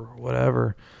app or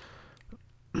whatever.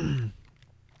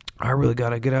 I really got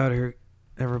to get out of here,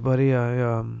 everybody.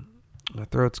 My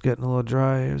throat's getting a little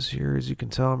dry here, as you can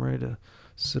tell. I'm ready to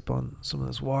sip on some of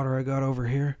this water I got over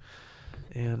here.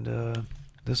 And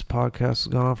this podcast has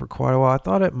gone on for quite a while. I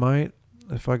thought it might,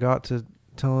 if I got to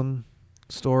telling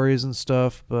stories and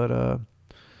stuff, but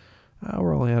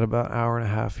we're only at about an hour and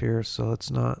a half here, so it's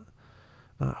not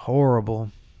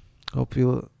horrible. Hope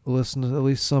you listen to at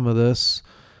least some of this,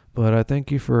 but I thank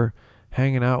you for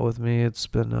hanging out with me. It's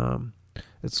been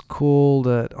it's cool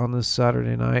that on this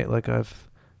Saturday night, like, I've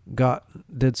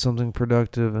did something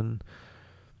productive and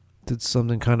did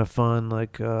something kind of fun.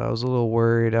 Like, I was a little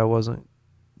worried I wasn't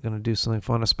gonna do something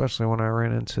fun, especially when I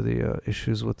ran into the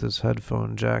issues with this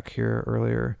headphone jack here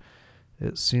earlier.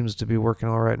 It seems to be working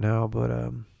all right now, but I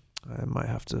might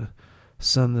have to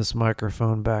send this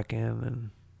microphone back in, and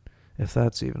if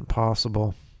that's even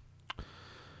possible.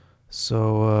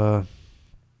 So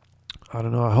I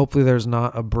don't know. Hopefully there's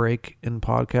not a break in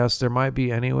podcasts. There might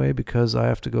be anyway, because I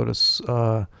have to go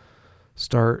to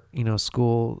start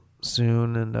school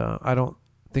soon, and I don't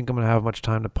think I'm gonna have much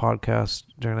time to podcast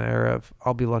during the era.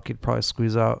 I'll be lucky to probably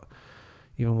squeeze out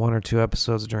even 1 or 2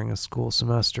 episodes during a school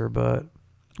semester, but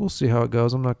we'll see how it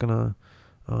goes. I'm not gonna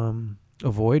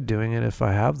avoid doing it if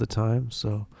I have the time,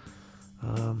 so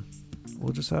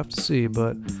we'll just have to see.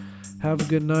 But have a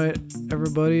good night,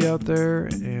 everybody out there,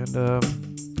 and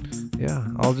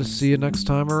I'll just see you next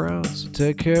time around. So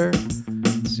take care.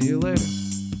 See you later.